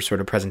stakeholder sort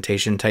of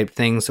presentation type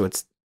thing. So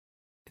it's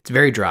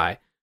very dry.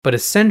 But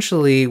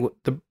essentially,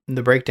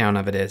 the breakdown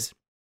of it is,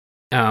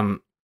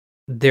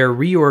 they're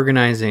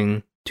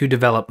reorganizing to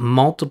develop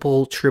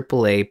multiple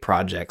AAA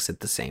projects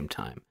at the same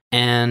time,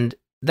 and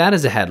that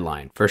is a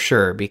headline for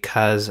sure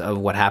because of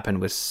what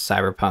happened with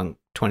Cyberpunk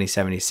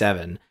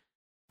 2077.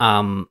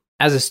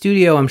 As a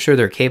studio, I'm sure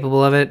they're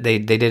capable of it. They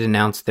did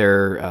announce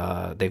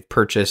they've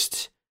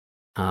purchased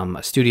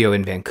a studio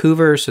in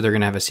Vancouver, so they're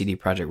going to have a CD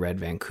Projekt Red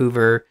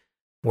Vancouver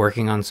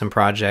working on some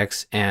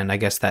projects, and I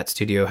guess that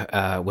studio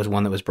was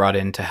one that was brought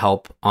in to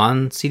help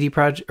on CD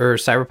Projekt or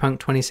Cyberpunk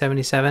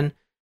 2077.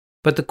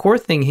 But the core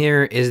thing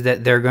here is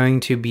that they're going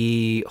to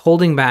be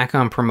holding back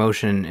on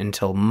promotion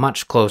until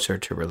much closer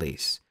to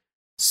release.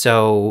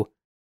 So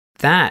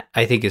that,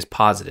 I think, is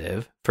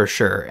positive for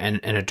sure, and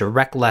a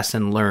direct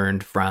lesson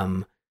learned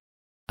from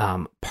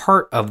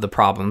part of the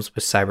problems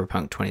with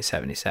Cyberpunk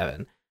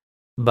 2077.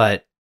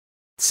 But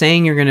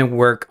saying you're going to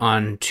work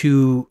on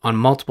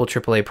multiple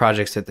AAA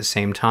projects at the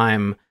same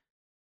time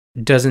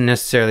doesn't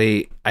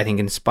necessarily, I think,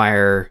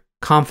 inspire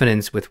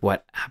confidence with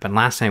what happened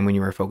last time when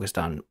you were focused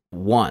on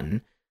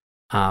one.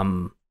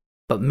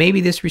 But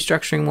maybe this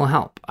restructuring will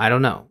help. I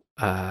don't know.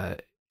 Do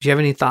you have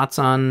any thoughts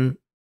on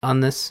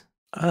this?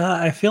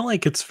 I feel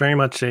like it's very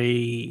much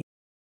a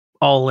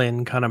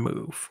all-in kind of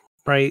move,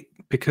 right?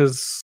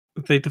 Because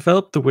they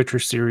developed the Witcher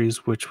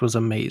series, which was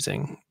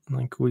amazing.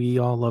 Like, we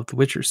all love the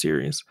Witcher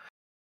series.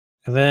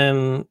 And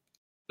then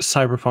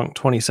Cyberpunk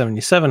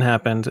 2077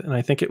 happened, and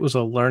I think it was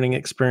a learning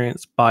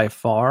experience by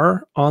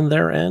far on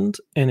their end,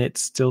 and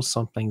it's still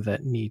something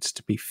that needs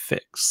to be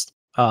fixed.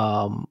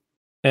 And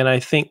I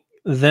think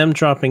them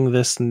dropping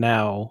this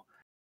now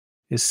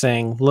is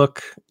saying,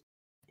 look,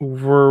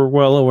 we're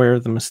well aware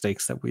of the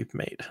mistakes that we've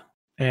made,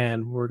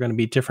 and we're going to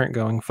be different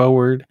going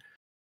forward.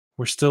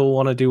 We still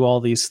want to do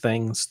all these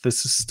things.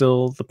 This is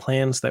still the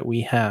plans that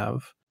we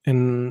have.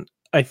 And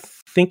I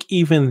think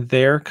even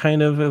they're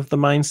kind of the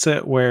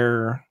mindset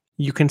where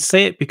you can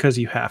say it because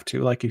you have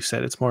to. Like you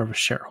said, it's more of a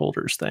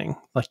shareholders thing.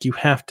 Like, you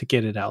have to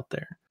get it out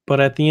there. But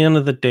at the end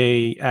of the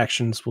day,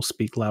 actions will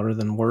speak louder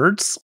than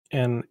words.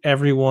 And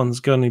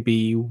everyone's going to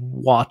be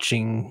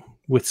watching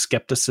with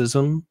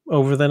skepticism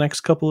over the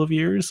next couple of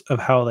years of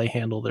how they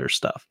handle their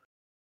stuff.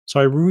 So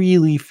I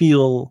really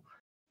feel,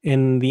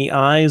 in the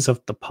eyes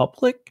of the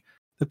public,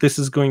 that this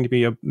is going to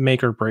be a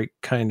make or break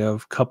kind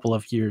of couple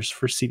of years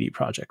for CD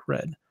Projekt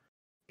Red.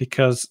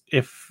 Because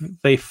if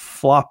they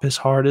flop as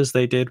hard as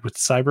they did with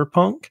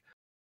Cyberpunk,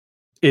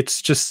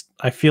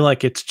 I feel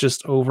like it's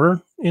just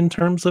over in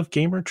terms of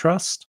gamer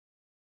trust.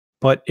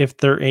 But if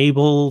they're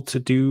able to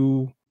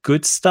do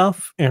good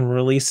stuff and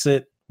release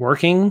it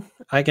working,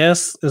 I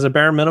guess, is a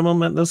bare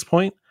minimum at this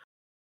point,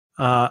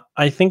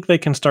 I think they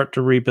can start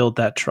to rebuild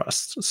that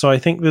trust. So I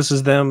think this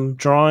is them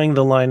drawing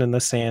the line in the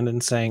sand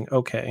and saying,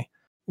 okay,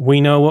 we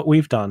know what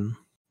we've done.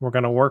 We're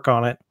going to work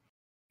on it.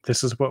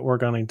 This is what we're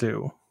going to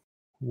do.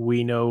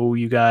 We know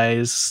you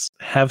guys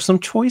have some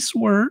choice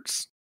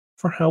words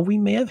for how we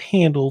may have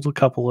handled a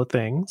couple of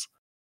things,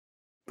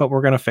 but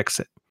we're going to fix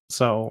it.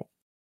 So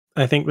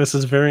I think this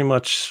is very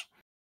much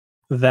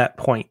that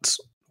point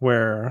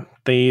where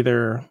they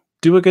either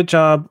do a good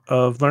job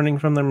of learning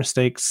from their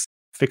mistakes,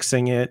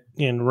 fixing it,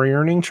 and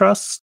re-earning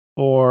trust,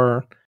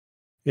 or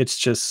it's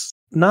just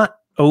not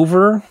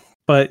over,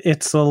 but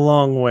it's a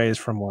long ways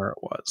from where it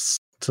was,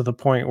 to the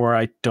point where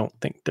I don't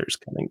think there's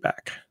coming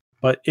back.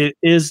 But it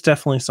is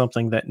definitely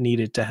something that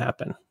needed to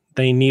happen.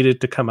 They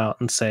needed to come out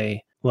and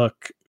say,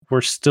 look,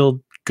 we're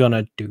still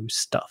gonna do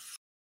stuff.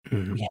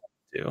 Mm-hmm. We have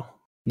to.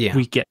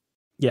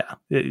 Yeah.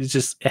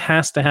 It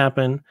has to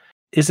happen.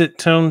 Is it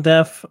tone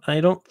deaf?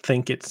 I don't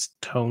think it's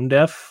tone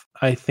deaf.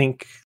 I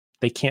think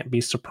they can't be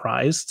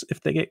surprised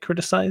if they get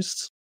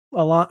criticized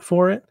a lot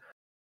for it.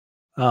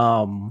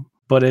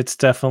 But it's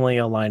definitely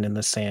a line in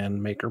the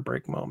sand, make or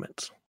break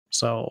moment.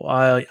 So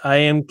I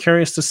am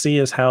curious to see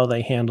is how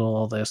they handle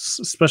all this,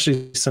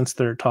 especially since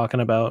they're talking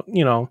about,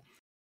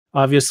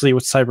 obviously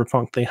with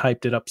Cyberpunk, they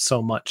hyped it up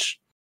so much,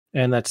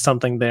 and that's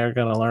something they're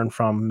going to learn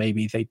from.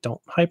 Maybe they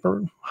don't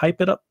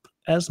hype it up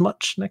as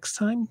much next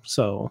time.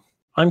 So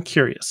I'm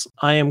curious.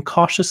 I am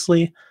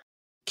cautiously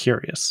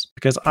curious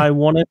because I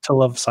wanted to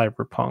love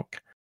Cyberpunk.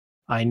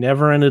 I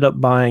never ended up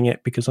buying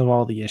it because of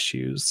all the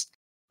issues.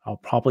 I'll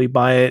probably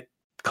buy it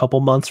a couple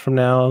months from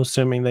now,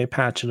 assuming they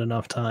patch it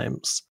enough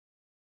times.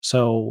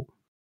 So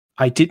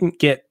I didn't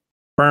get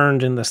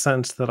burned in the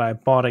sense that I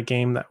bought a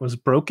game that was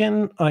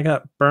broken. I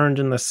got burned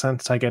in the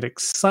sense I got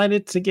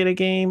excited to get a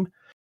game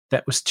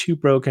that was too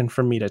broken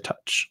for me to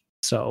touch.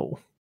 So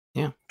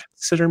yeah,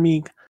 consider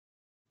me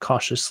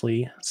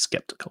cautiously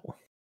skeptical.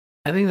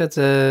 I think that's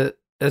a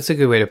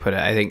good way to put it.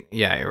 I think,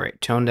 yeah, you're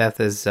right. Tone deaf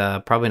is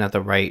probably not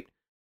the right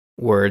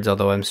words,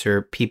 although I'm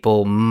sure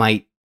people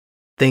might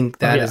think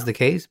that is the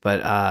case.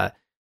 But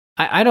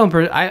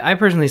I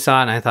personally saw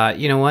it and I thought,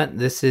 you know what,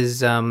 this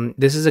is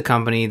a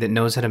company that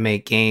knows how to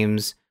make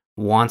games,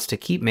 wants to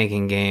keep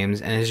making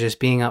games, and is just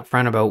being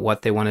upfront about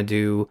what they want to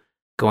do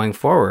going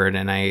forward.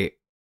 And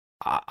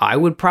I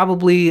would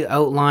probably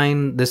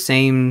outline the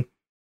same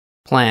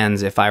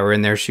plans if I were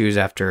in their shoes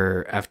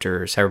after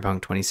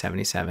Cyberpunk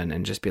 2077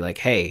 and just be like,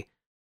 hey,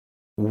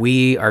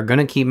 we are going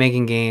to keep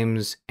making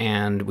games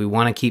and we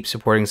want to keep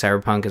supporting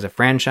Cyberpunk as a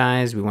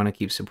franchise. We want to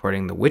keep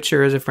supporting The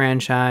Witcher as a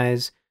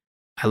franchise.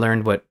 I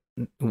learned what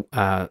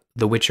The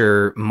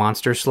Witcher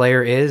Monster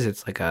Slayer is.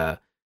 It's like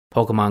a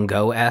Pokemon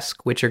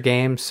Go-esque Witcher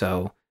game,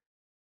 so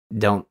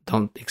don't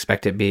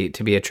expect it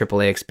to be a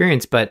AAA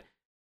experience, but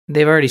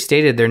they've already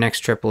stated their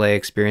next AAA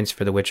experience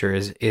for The Witcher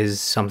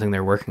is something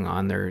they're working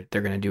on. They're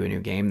going to do a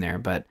new game there,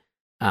 but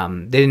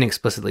they didn't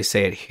explicitly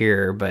say it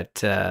here.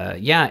 But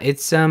yeah,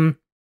 it's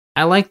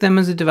I like them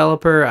as a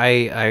developer.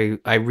 I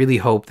really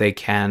hope they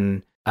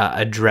can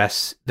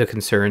address the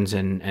concerns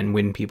and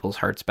win people's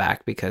hearts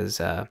back, because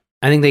I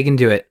think they can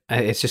do it.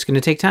 It's just going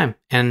to take time,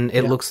 and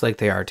it looks like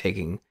they are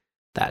taking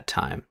that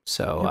time.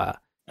 So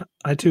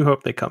I do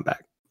hope they come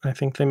back. I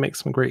think they make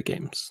some great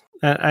games.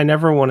 I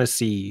never want to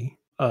see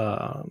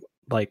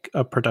like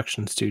a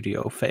production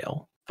studio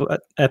fail,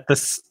 but at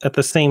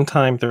the same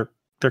time,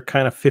 they're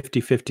kind of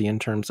 50-50 in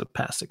terms of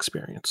past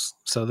experience.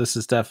 So this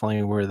is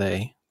definitely where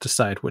they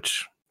decide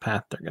which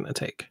path they're going to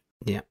take.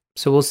 Yeah.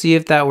 So we'll see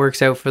if that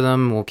works out for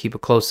them. We'll keep a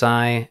close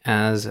eye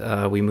as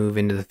we move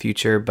into the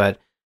future. But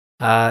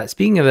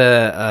speaking of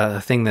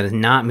a thing that is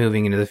not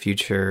moving into the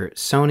future,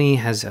 Sony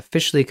has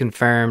officially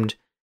confirmed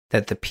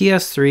that the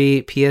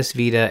PS3, PS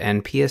Vita,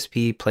 and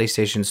PSP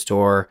PlayStation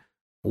Store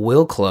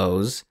will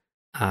close.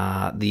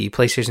 The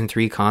PlayStation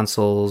 3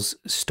 consoles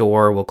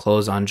store will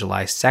close on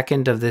July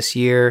 2nd of this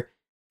year,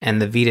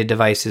 and the Vita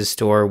devices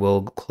store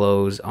will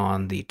close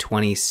on the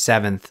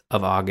 27th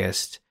of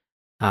August.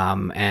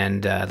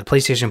 And the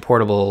PlayStation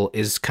Portable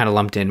is kind of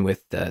lumped in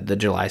with the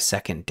July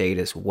 2nd date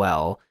as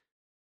well.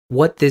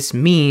 What this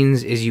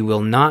means is you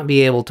will not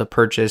be able to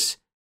purchase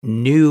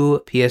new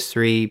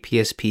PS3,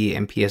 PSP,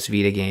 and PS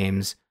Vita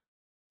games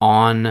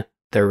on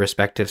their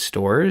respective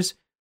stores.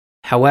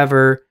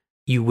 However,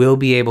 you will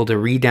be able to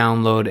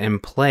re-download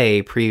and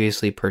play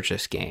previously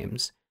purchased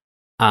games.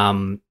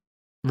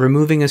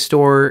 Removing a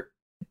store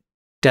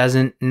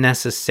doesn't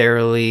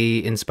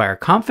necessarily inspire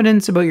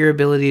confidence about your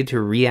ability to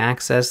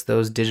re-access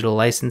those digital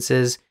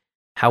licenses.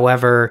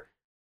 However,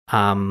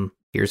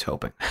 here's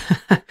hoping.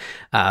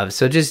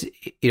 So just,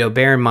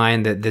 bear in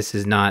mind that this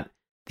is not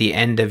the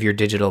end of your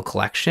digital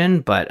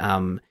collection, but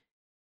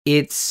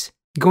it's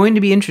going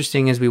to be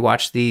interesting as we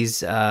watch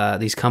these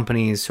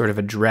companies sort of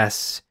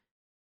address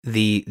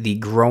the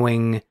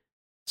growing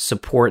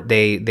support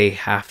they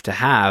have to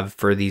have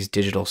for these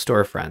digital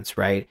storefronts,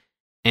 right?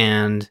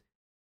 And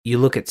you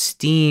look at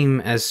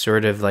Steam as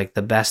sort of like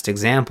the best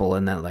example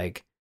in that,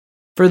 like,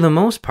 for the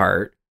most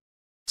part,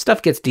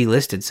 stuff gets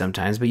delisted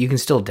sometimes, but you can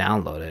still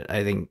download it.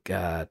 I think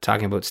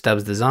talking about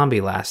Stubbs the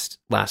Zombie last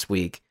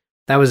week,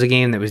 that was a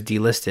game that was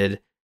delisted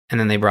and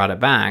then they brought it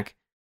back,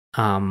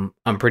 I'm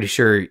pretty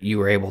sure you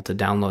were able to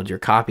download your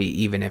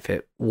copy even if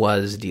it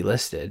was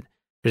delisted.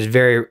 It's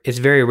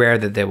very rare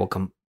that they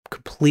will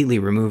completely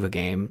remove a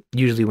game.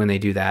 Usually when they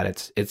do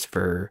that, it's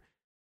for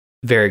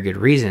very good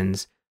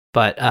reasons.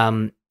 But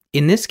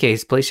in this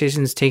case,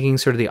 PlayStation's taking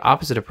sort of the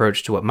opposite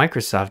approach to what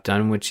Microsoft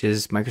done, which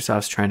is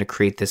Microsoft's trying to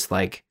create this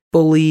like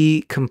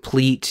fully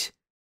complete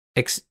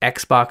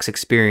Xbox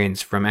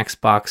experience from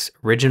Xbox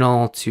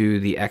original to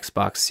the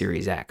Xbox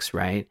Series X,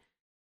 right?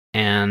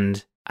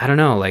 And I don't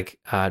know, like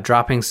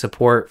dropping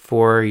support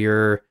for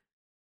your,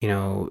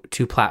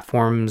 two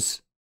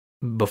platforms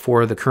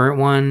before the current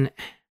one,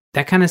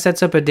 that kind of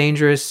sets up a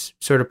dangerous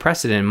sort of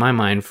precedent in my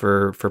mind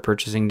for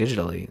purchasing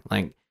digitally.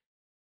 Like,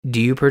 do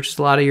you purchase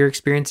a lot of your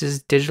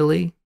experiences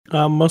digitally?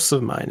 Most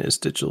of mine is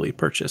digitally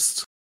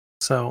purchased.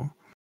 So,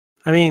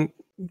 I mean,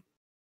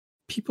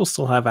 people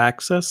still have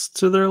access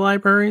to their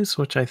libraries,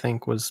 which I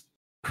think was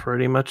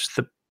pretty much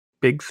the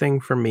big thing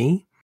for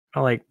me.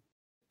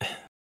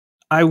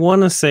 I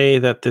want to say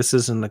that this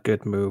isn't a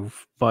good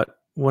move, but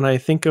when I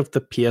think of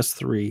the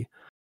PS3,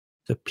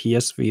 the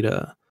PS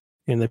Vita,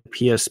 and the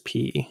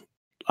PSP,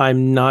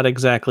 I'm not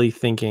exactly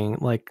thinking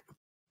like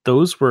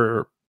those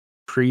were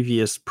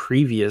previous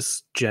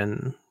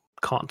gen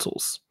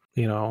consoles.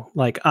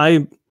 Like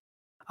I'm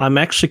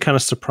actually kind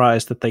of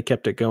surprised that they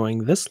kept it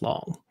going this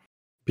long,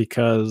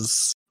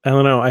 because I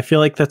don't know, I feel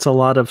like that's a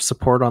lot of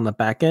support on the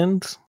back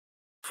end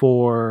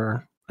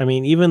for, I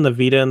mean, even the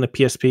Vita and the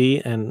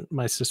PSP, and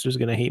my sister's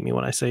going to hate me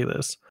when I say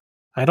this,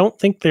 I don't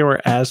think they were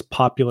as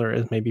popular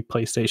as maybe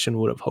PlayStation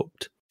would have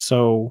hoped.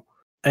 So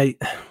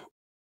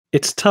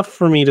it's tough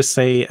for me to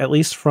say, at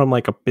least from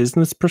like a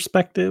business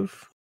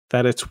perspective,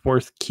 that it's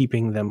worth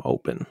keeping them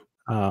open.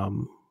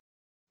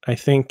 I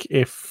think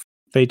if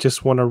they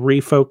just want to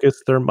refocus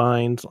their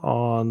minds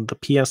on the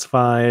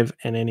PS5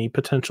 and any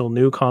potential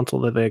new console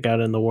that they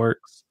got in the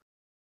works,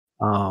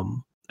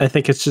 I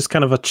think it's just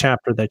kind of a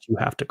chapter that you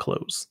have to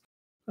close.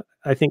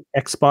 I think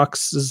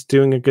Xbox is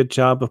doing a good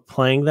job of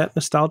playing that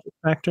nostalgia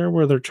factor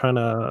where they're trying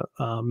to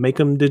make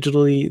them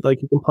digitally,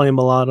 like you can play them,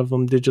 a lot of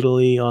them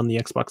digitally on the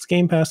Xbox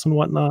Game Pass and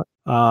whatnot.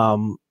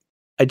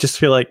 I just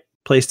feel like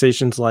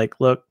PlayStation's like,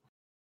 look,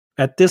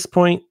 at this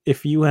point,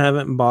 if you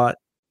haven't bought,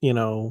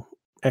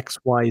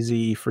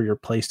 XYZ for your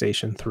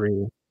PlayStation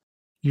 3,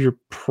 you're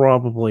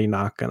probably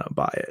not going to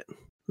buy it,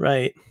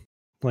 right?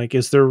 Like,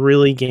 is there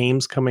really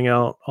games coming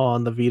out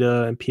on the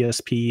Vita and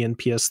PSP and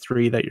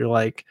PS3 that you're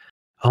like,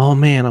 oh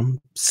man,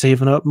 I'm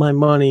saving up my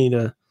money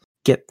to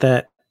get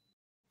that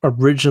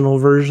original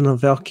version of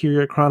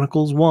Valkyria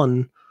Chronicles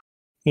 1?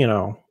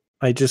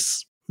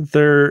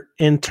 They're,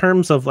 in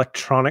terms of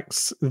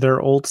electronics,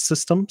 they're old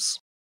systems.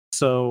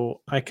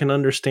 So I can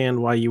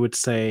understand why you would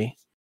say,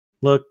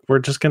 look, we're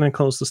just going to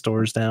close the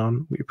stores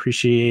down. We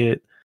appreciate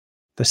it.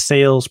 The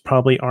sales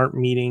probably aren't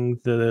meeting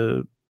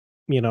the,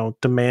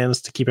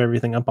 demands to keep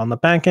everything up on the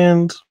back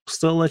end.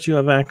 Still let you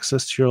have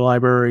access to your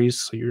libraries,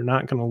 so you're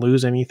not going to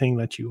lose anything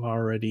that you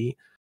already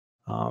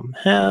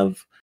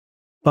have.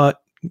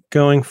 But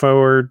going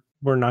forward,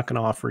 we're not going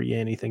to offer you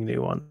anything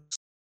new on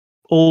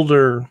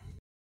older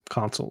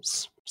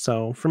consoles.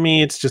 So for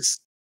me, it's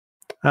just,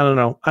 I don't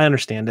know. I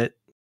understand it.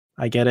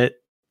 I get it.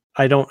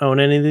 I don't own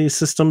any of these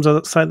systems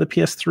outside the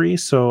PS3,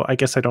 so I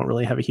guess I don't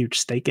really have a huge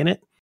stake in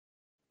it.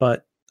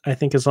 But I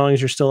think as long as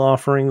you're still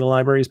offering the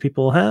libraries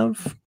people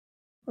have,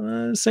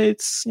 say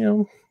it's,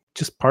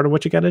 just part of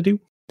what you got to do.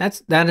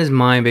 That is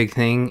my big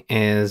thing,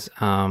 is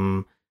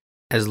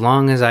as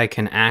long as I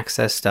can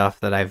access stuff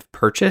that I've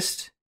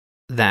purchased,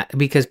 that,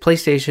 because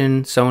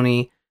PlayStation,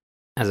 Sony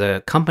as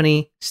a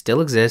company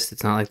still exists.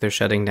 It's not like they're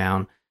shutting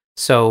down.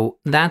 So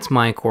that's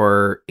my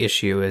core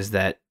issue, is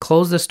that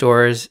close the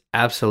stores.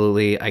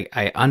 Absolutely.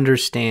 I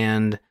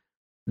understand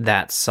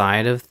that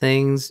side of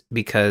things,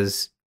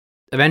 because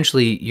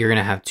eventually you're going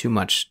to have too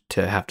much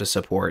to have to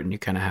support and you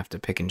kind of have to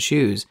pick and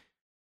choose.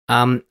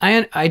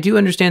 I do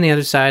understand the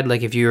other side.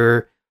 Like, if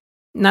you're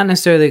not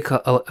necessarily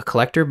a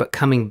collector, but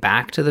coming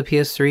back to the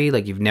PS3,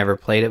 like you've never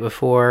played it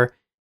before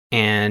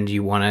and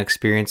you want to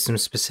experience some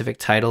specific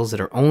titles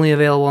that are only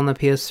available on the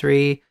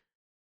PS3,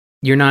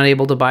 you're not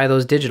able to buy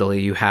those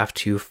digitally. You have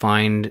to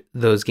find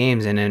those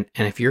games. And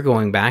if you're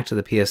going back to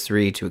the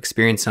PS3 to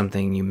experience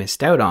something you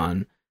missed out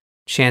on,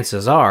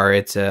 chances are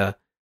it's a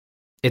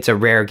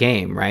rare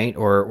game, right?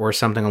 Or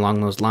something along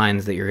those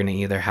lines that you're going to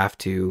either have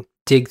to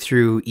dig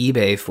through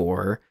eBay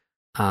for,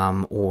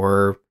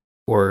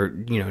 or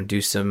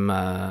do some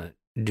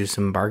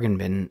bargain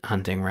bin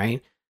hunting,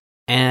 right?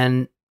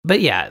 But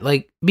yeah,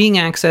 like, being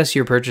access to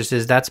your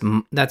purchases, that's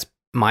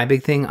my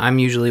big thing. I'm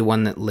usually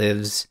one that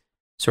lives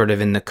sort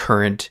of in the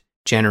current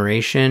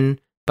generation,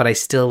 but I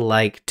still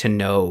like to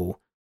know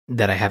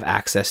that I have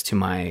access to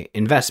my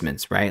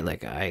investments, right?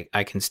 Like,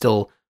 I can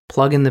still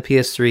plug in the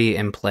PS3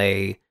 and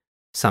play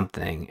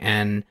something.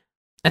 And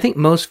I think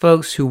most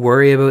folks who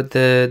worry about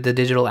the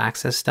digital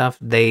access stuff,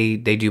 they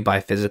do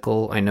buy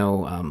physical. I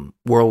know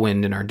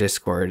Whirlwind in our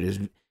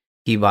Discord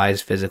he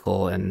buys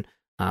physical, and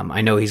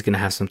I know he's going to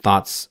have some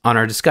thoughts on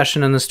our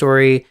discussion on the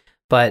story.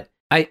 But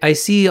I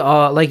see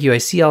all, like you, I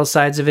see all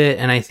sides of it,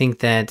 and I think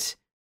that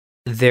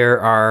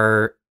there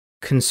are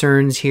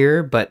concerns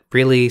here, but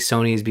really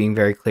Sony is being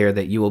very clear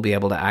that you will be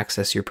able to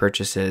access your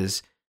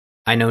purchases.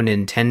 I know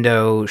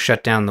Nintendo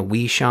shut down the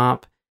Wii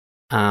shop,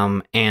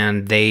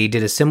 and they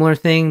did a similar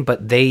thing,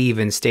 but they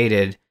even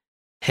stated,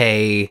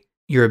 hey,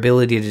 your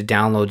ability to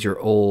download your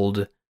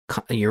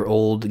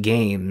old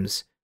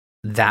games,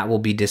 that will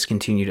be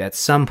discontinued at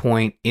some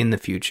point in the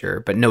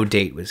future, but no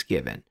date was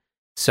given.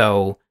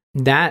 So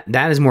that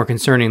is more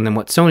concerning than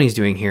what Sony's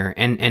doing here.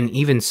 And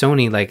even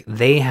Sony, like,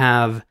 they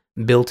have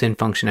built-in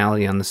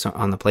functionality on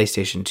the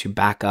PlayStation to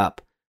back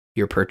up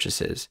your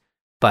purchases.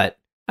 But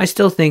I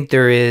still think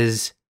there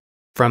is,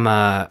 from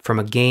a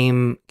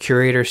game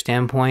curator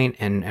standpoint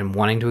and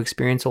wanting to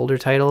experience older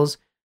titles,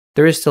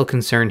 there is still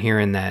concern here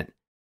in that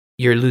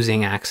you're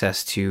losing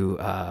access to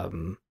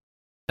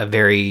a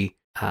very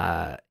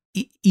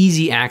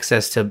easy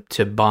access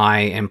to buy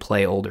and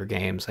play older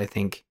games. I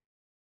think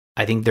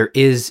there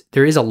is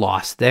a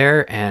loss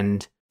there,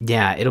 and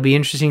yeah, it'll be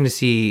interesting to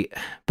see.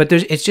 But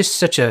it's just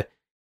such a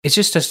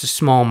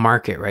small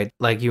market, right?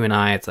 Like you and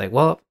I, it's like,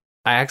 well,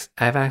 I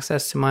have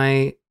access to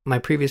my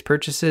previous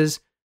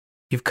purchases.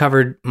 You've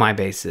covered my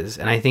bases,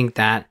 and I think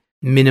that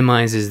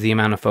minimizes the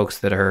amount of folks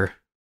that are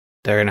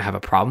going to have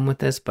a problem with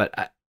this.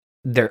 But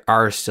there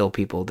are still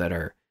people that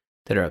are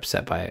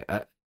upset by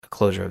a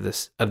closure of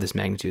this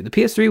magnitude. The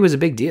PS3 was a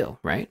big deal,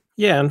 right?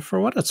 Yeah, and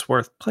for what it's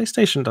worth,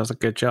 PlayStation does a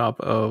good job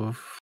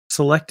of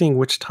selecting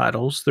which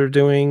titles they're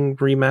doing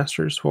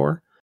remasters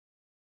for.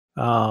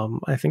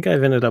 I think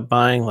I've ended up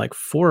buying like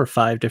 4 or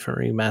 5 different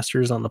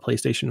remasters on the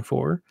PlayStation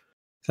 4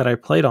 that I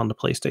played on the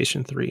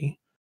PlayStation 3,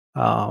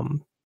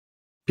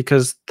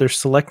 because they're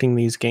selecting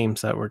these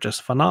games that were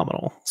just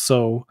phenomenal.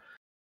 So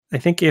I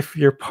think if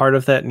you're part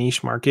of that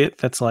niche market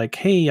that's like,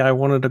 hey, I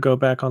wanted to go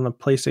back on the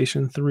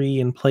PlayStation 3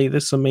 and play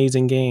this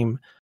amazing game,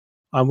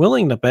 I'm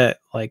willing to bet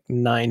like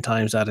 9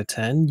 times out of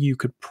 10, you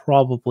could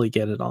probably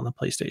get it on the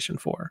PlayStation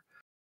 4.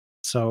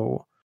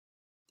 So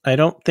I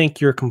don't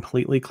think you're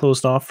completely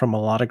closed off from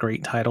a lot of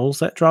great titles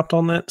that dropped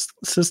on that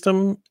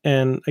system.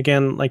 And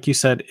again, like you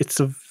said,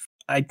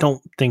 I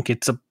don't think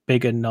it's a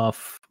big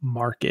enough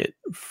market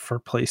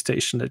for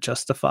PlayStation to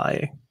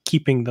justify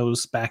keeping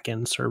those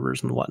back-end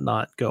servers and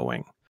whatnot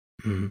going.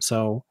 Mm-hmm.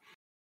 So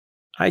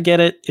I get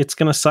it. It's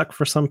going to suck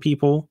for some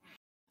people.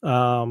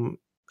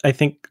 I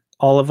think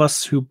all of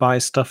us who buy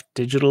stuff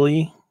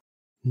digitally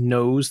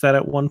knows that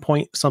at one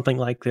point something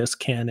like this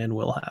can and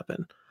will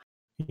happen.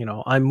 You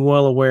know, I'm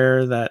well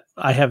aware that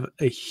I have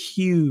a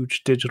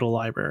huge digital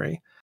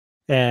library,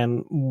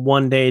 and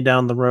one day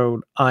down the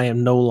road, I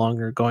am no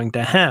longer going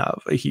to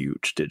have a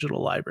huge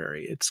digital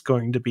library. It's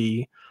going to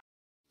be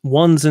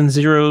ones and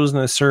zeros in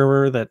a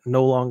server that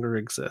no longer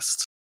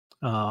exists.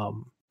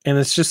 And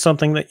it's just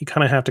something that you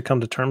kind of have to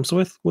come to terms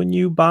with when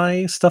you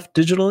buy stuff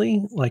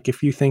digitally. Like,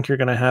 if you think you're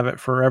going to have it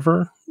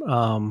forever,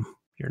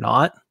 you're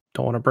not.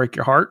 Don't want to break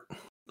your heart.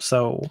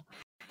 So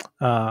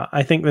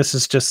I think this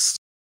is just,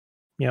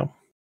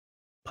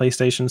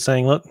 PlayStation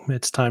saying, look,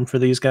 it's time for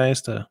these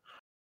guys to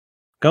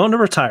go into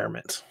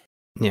retirement.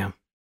 Yeah.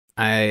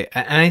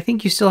 I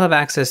think you still have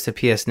access to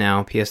PS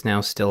Now. PS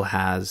Now still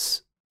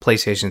has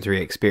PlayStation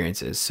 3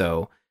 experiences,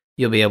 so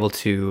you'll be able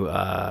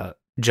to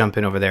jump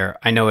in over there.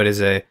 I know it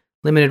is a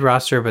limited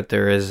roster, but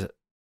there is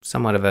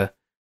somewhat of a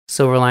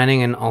silver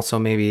lining, and also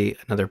maybe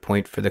another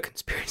point for the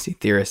conspiracy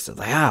theorists. It's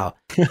like, oh,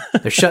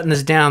 they're shutting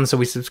this down, so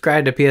we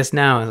subscribe to PS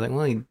Now. I was like,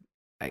 well,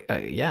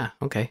 yeah,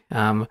 okay.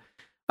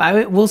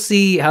 We'll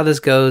see how this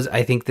goes.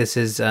 I think this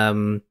is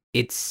you're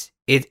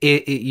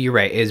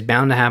right. It is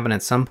bound to happen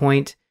at some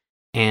point,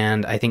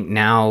 and I think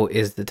now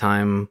is the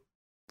time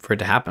for it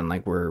to happen.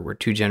 Like, we're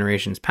 2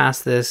 generations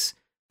past this.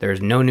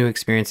 There's no new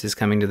experiences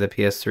coming to the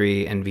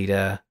PS3 and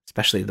Vita,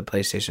 especially the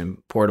PlayStation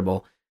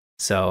Portable.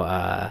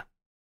 So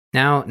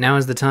now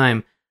is the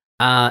time.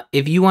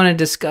 If you want to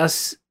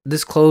discuss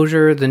this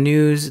closure, the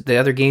news, the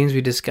other games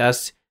we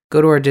discussed,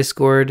 go to our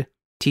Discord.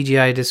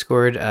 TGI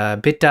Discord,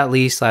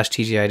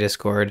 bit.ly/TGI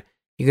Discord.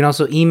 You can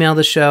also email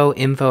the show,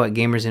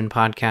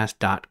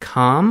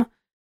 info@gamersinpodcast.com.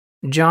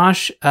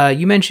 Josh,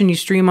 you mentioned you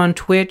stream on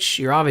Twitch.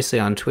 You're obviously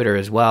on Twitter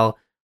as well.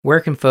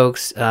 Where can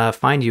folks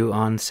find you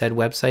on said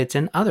websites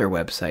and other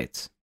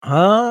websites?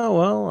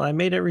 Well, I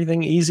made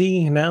everything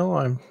easy now.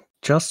 I'm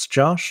just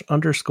Josh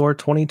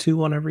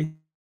 _22 on every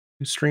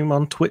stream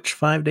on Twitch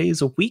 5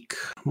 days a week,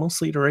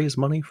 mostly to raise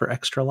money for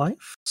Extra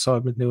Life. So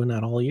I've been doing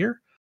that all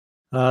year.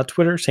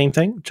 Twitter, same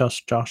thing,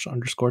 just Josh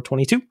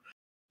 _22.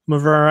 I'm a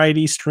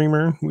variety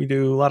streamer. We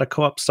do a lot of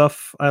co-op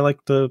stuff. I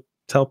like to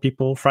tell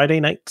people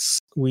Friday nights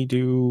we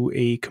do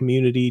a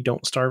community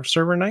Don't Starve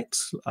server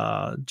nights.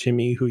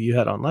 Jimmy, who you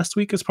had on last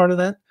week, is part of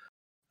that.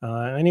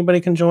 Anybody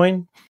can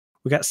join.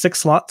 We got 6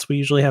 slots. We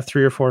usually have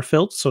 3 or 4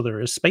 filled, so there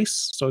is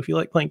space. So if you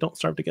like playing Don't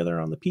Starve together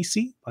on the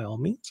PC, by all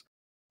means,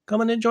 come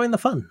in and join the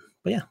fun.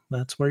 But yeah,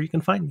 that's where you can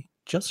find me.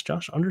 Just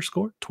Josh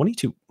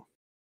 _22.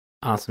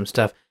 Awesome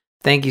stuff.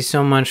 Thank you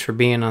so much for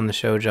being on the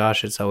show,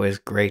 Josh. It's always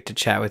great to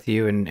chat with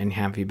you and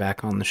have you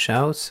back on the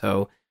show.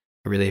 So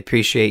I really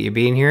appreciate you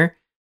being here.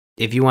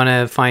 If you want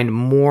to find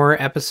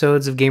more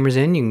episodes of Gamers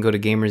In, you can go to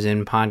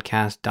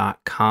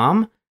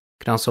gamersinpodcast.com. You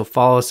can also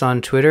follow us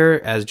on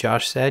Twitter. As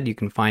Josh said, you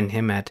can find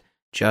him at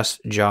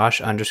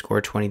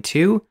justjosh_22.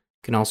 You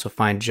can also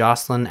find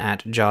Jocelyn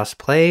at Joss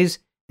Plays,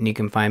 and you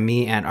can find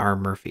me at R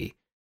Murphy.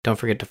 Don't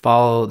forget to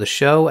follow the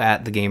show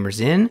at The Gamers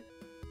Inn.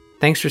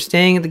 Thanks for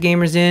staying at The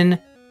Gamers Inn.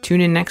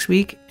 Tune in next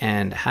week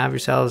and have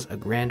yourselves a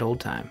grand old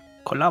time.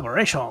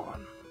 Collaboration.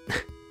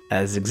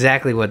 That is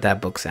exactly what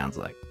that book sounds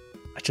like.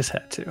 I just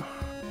had to.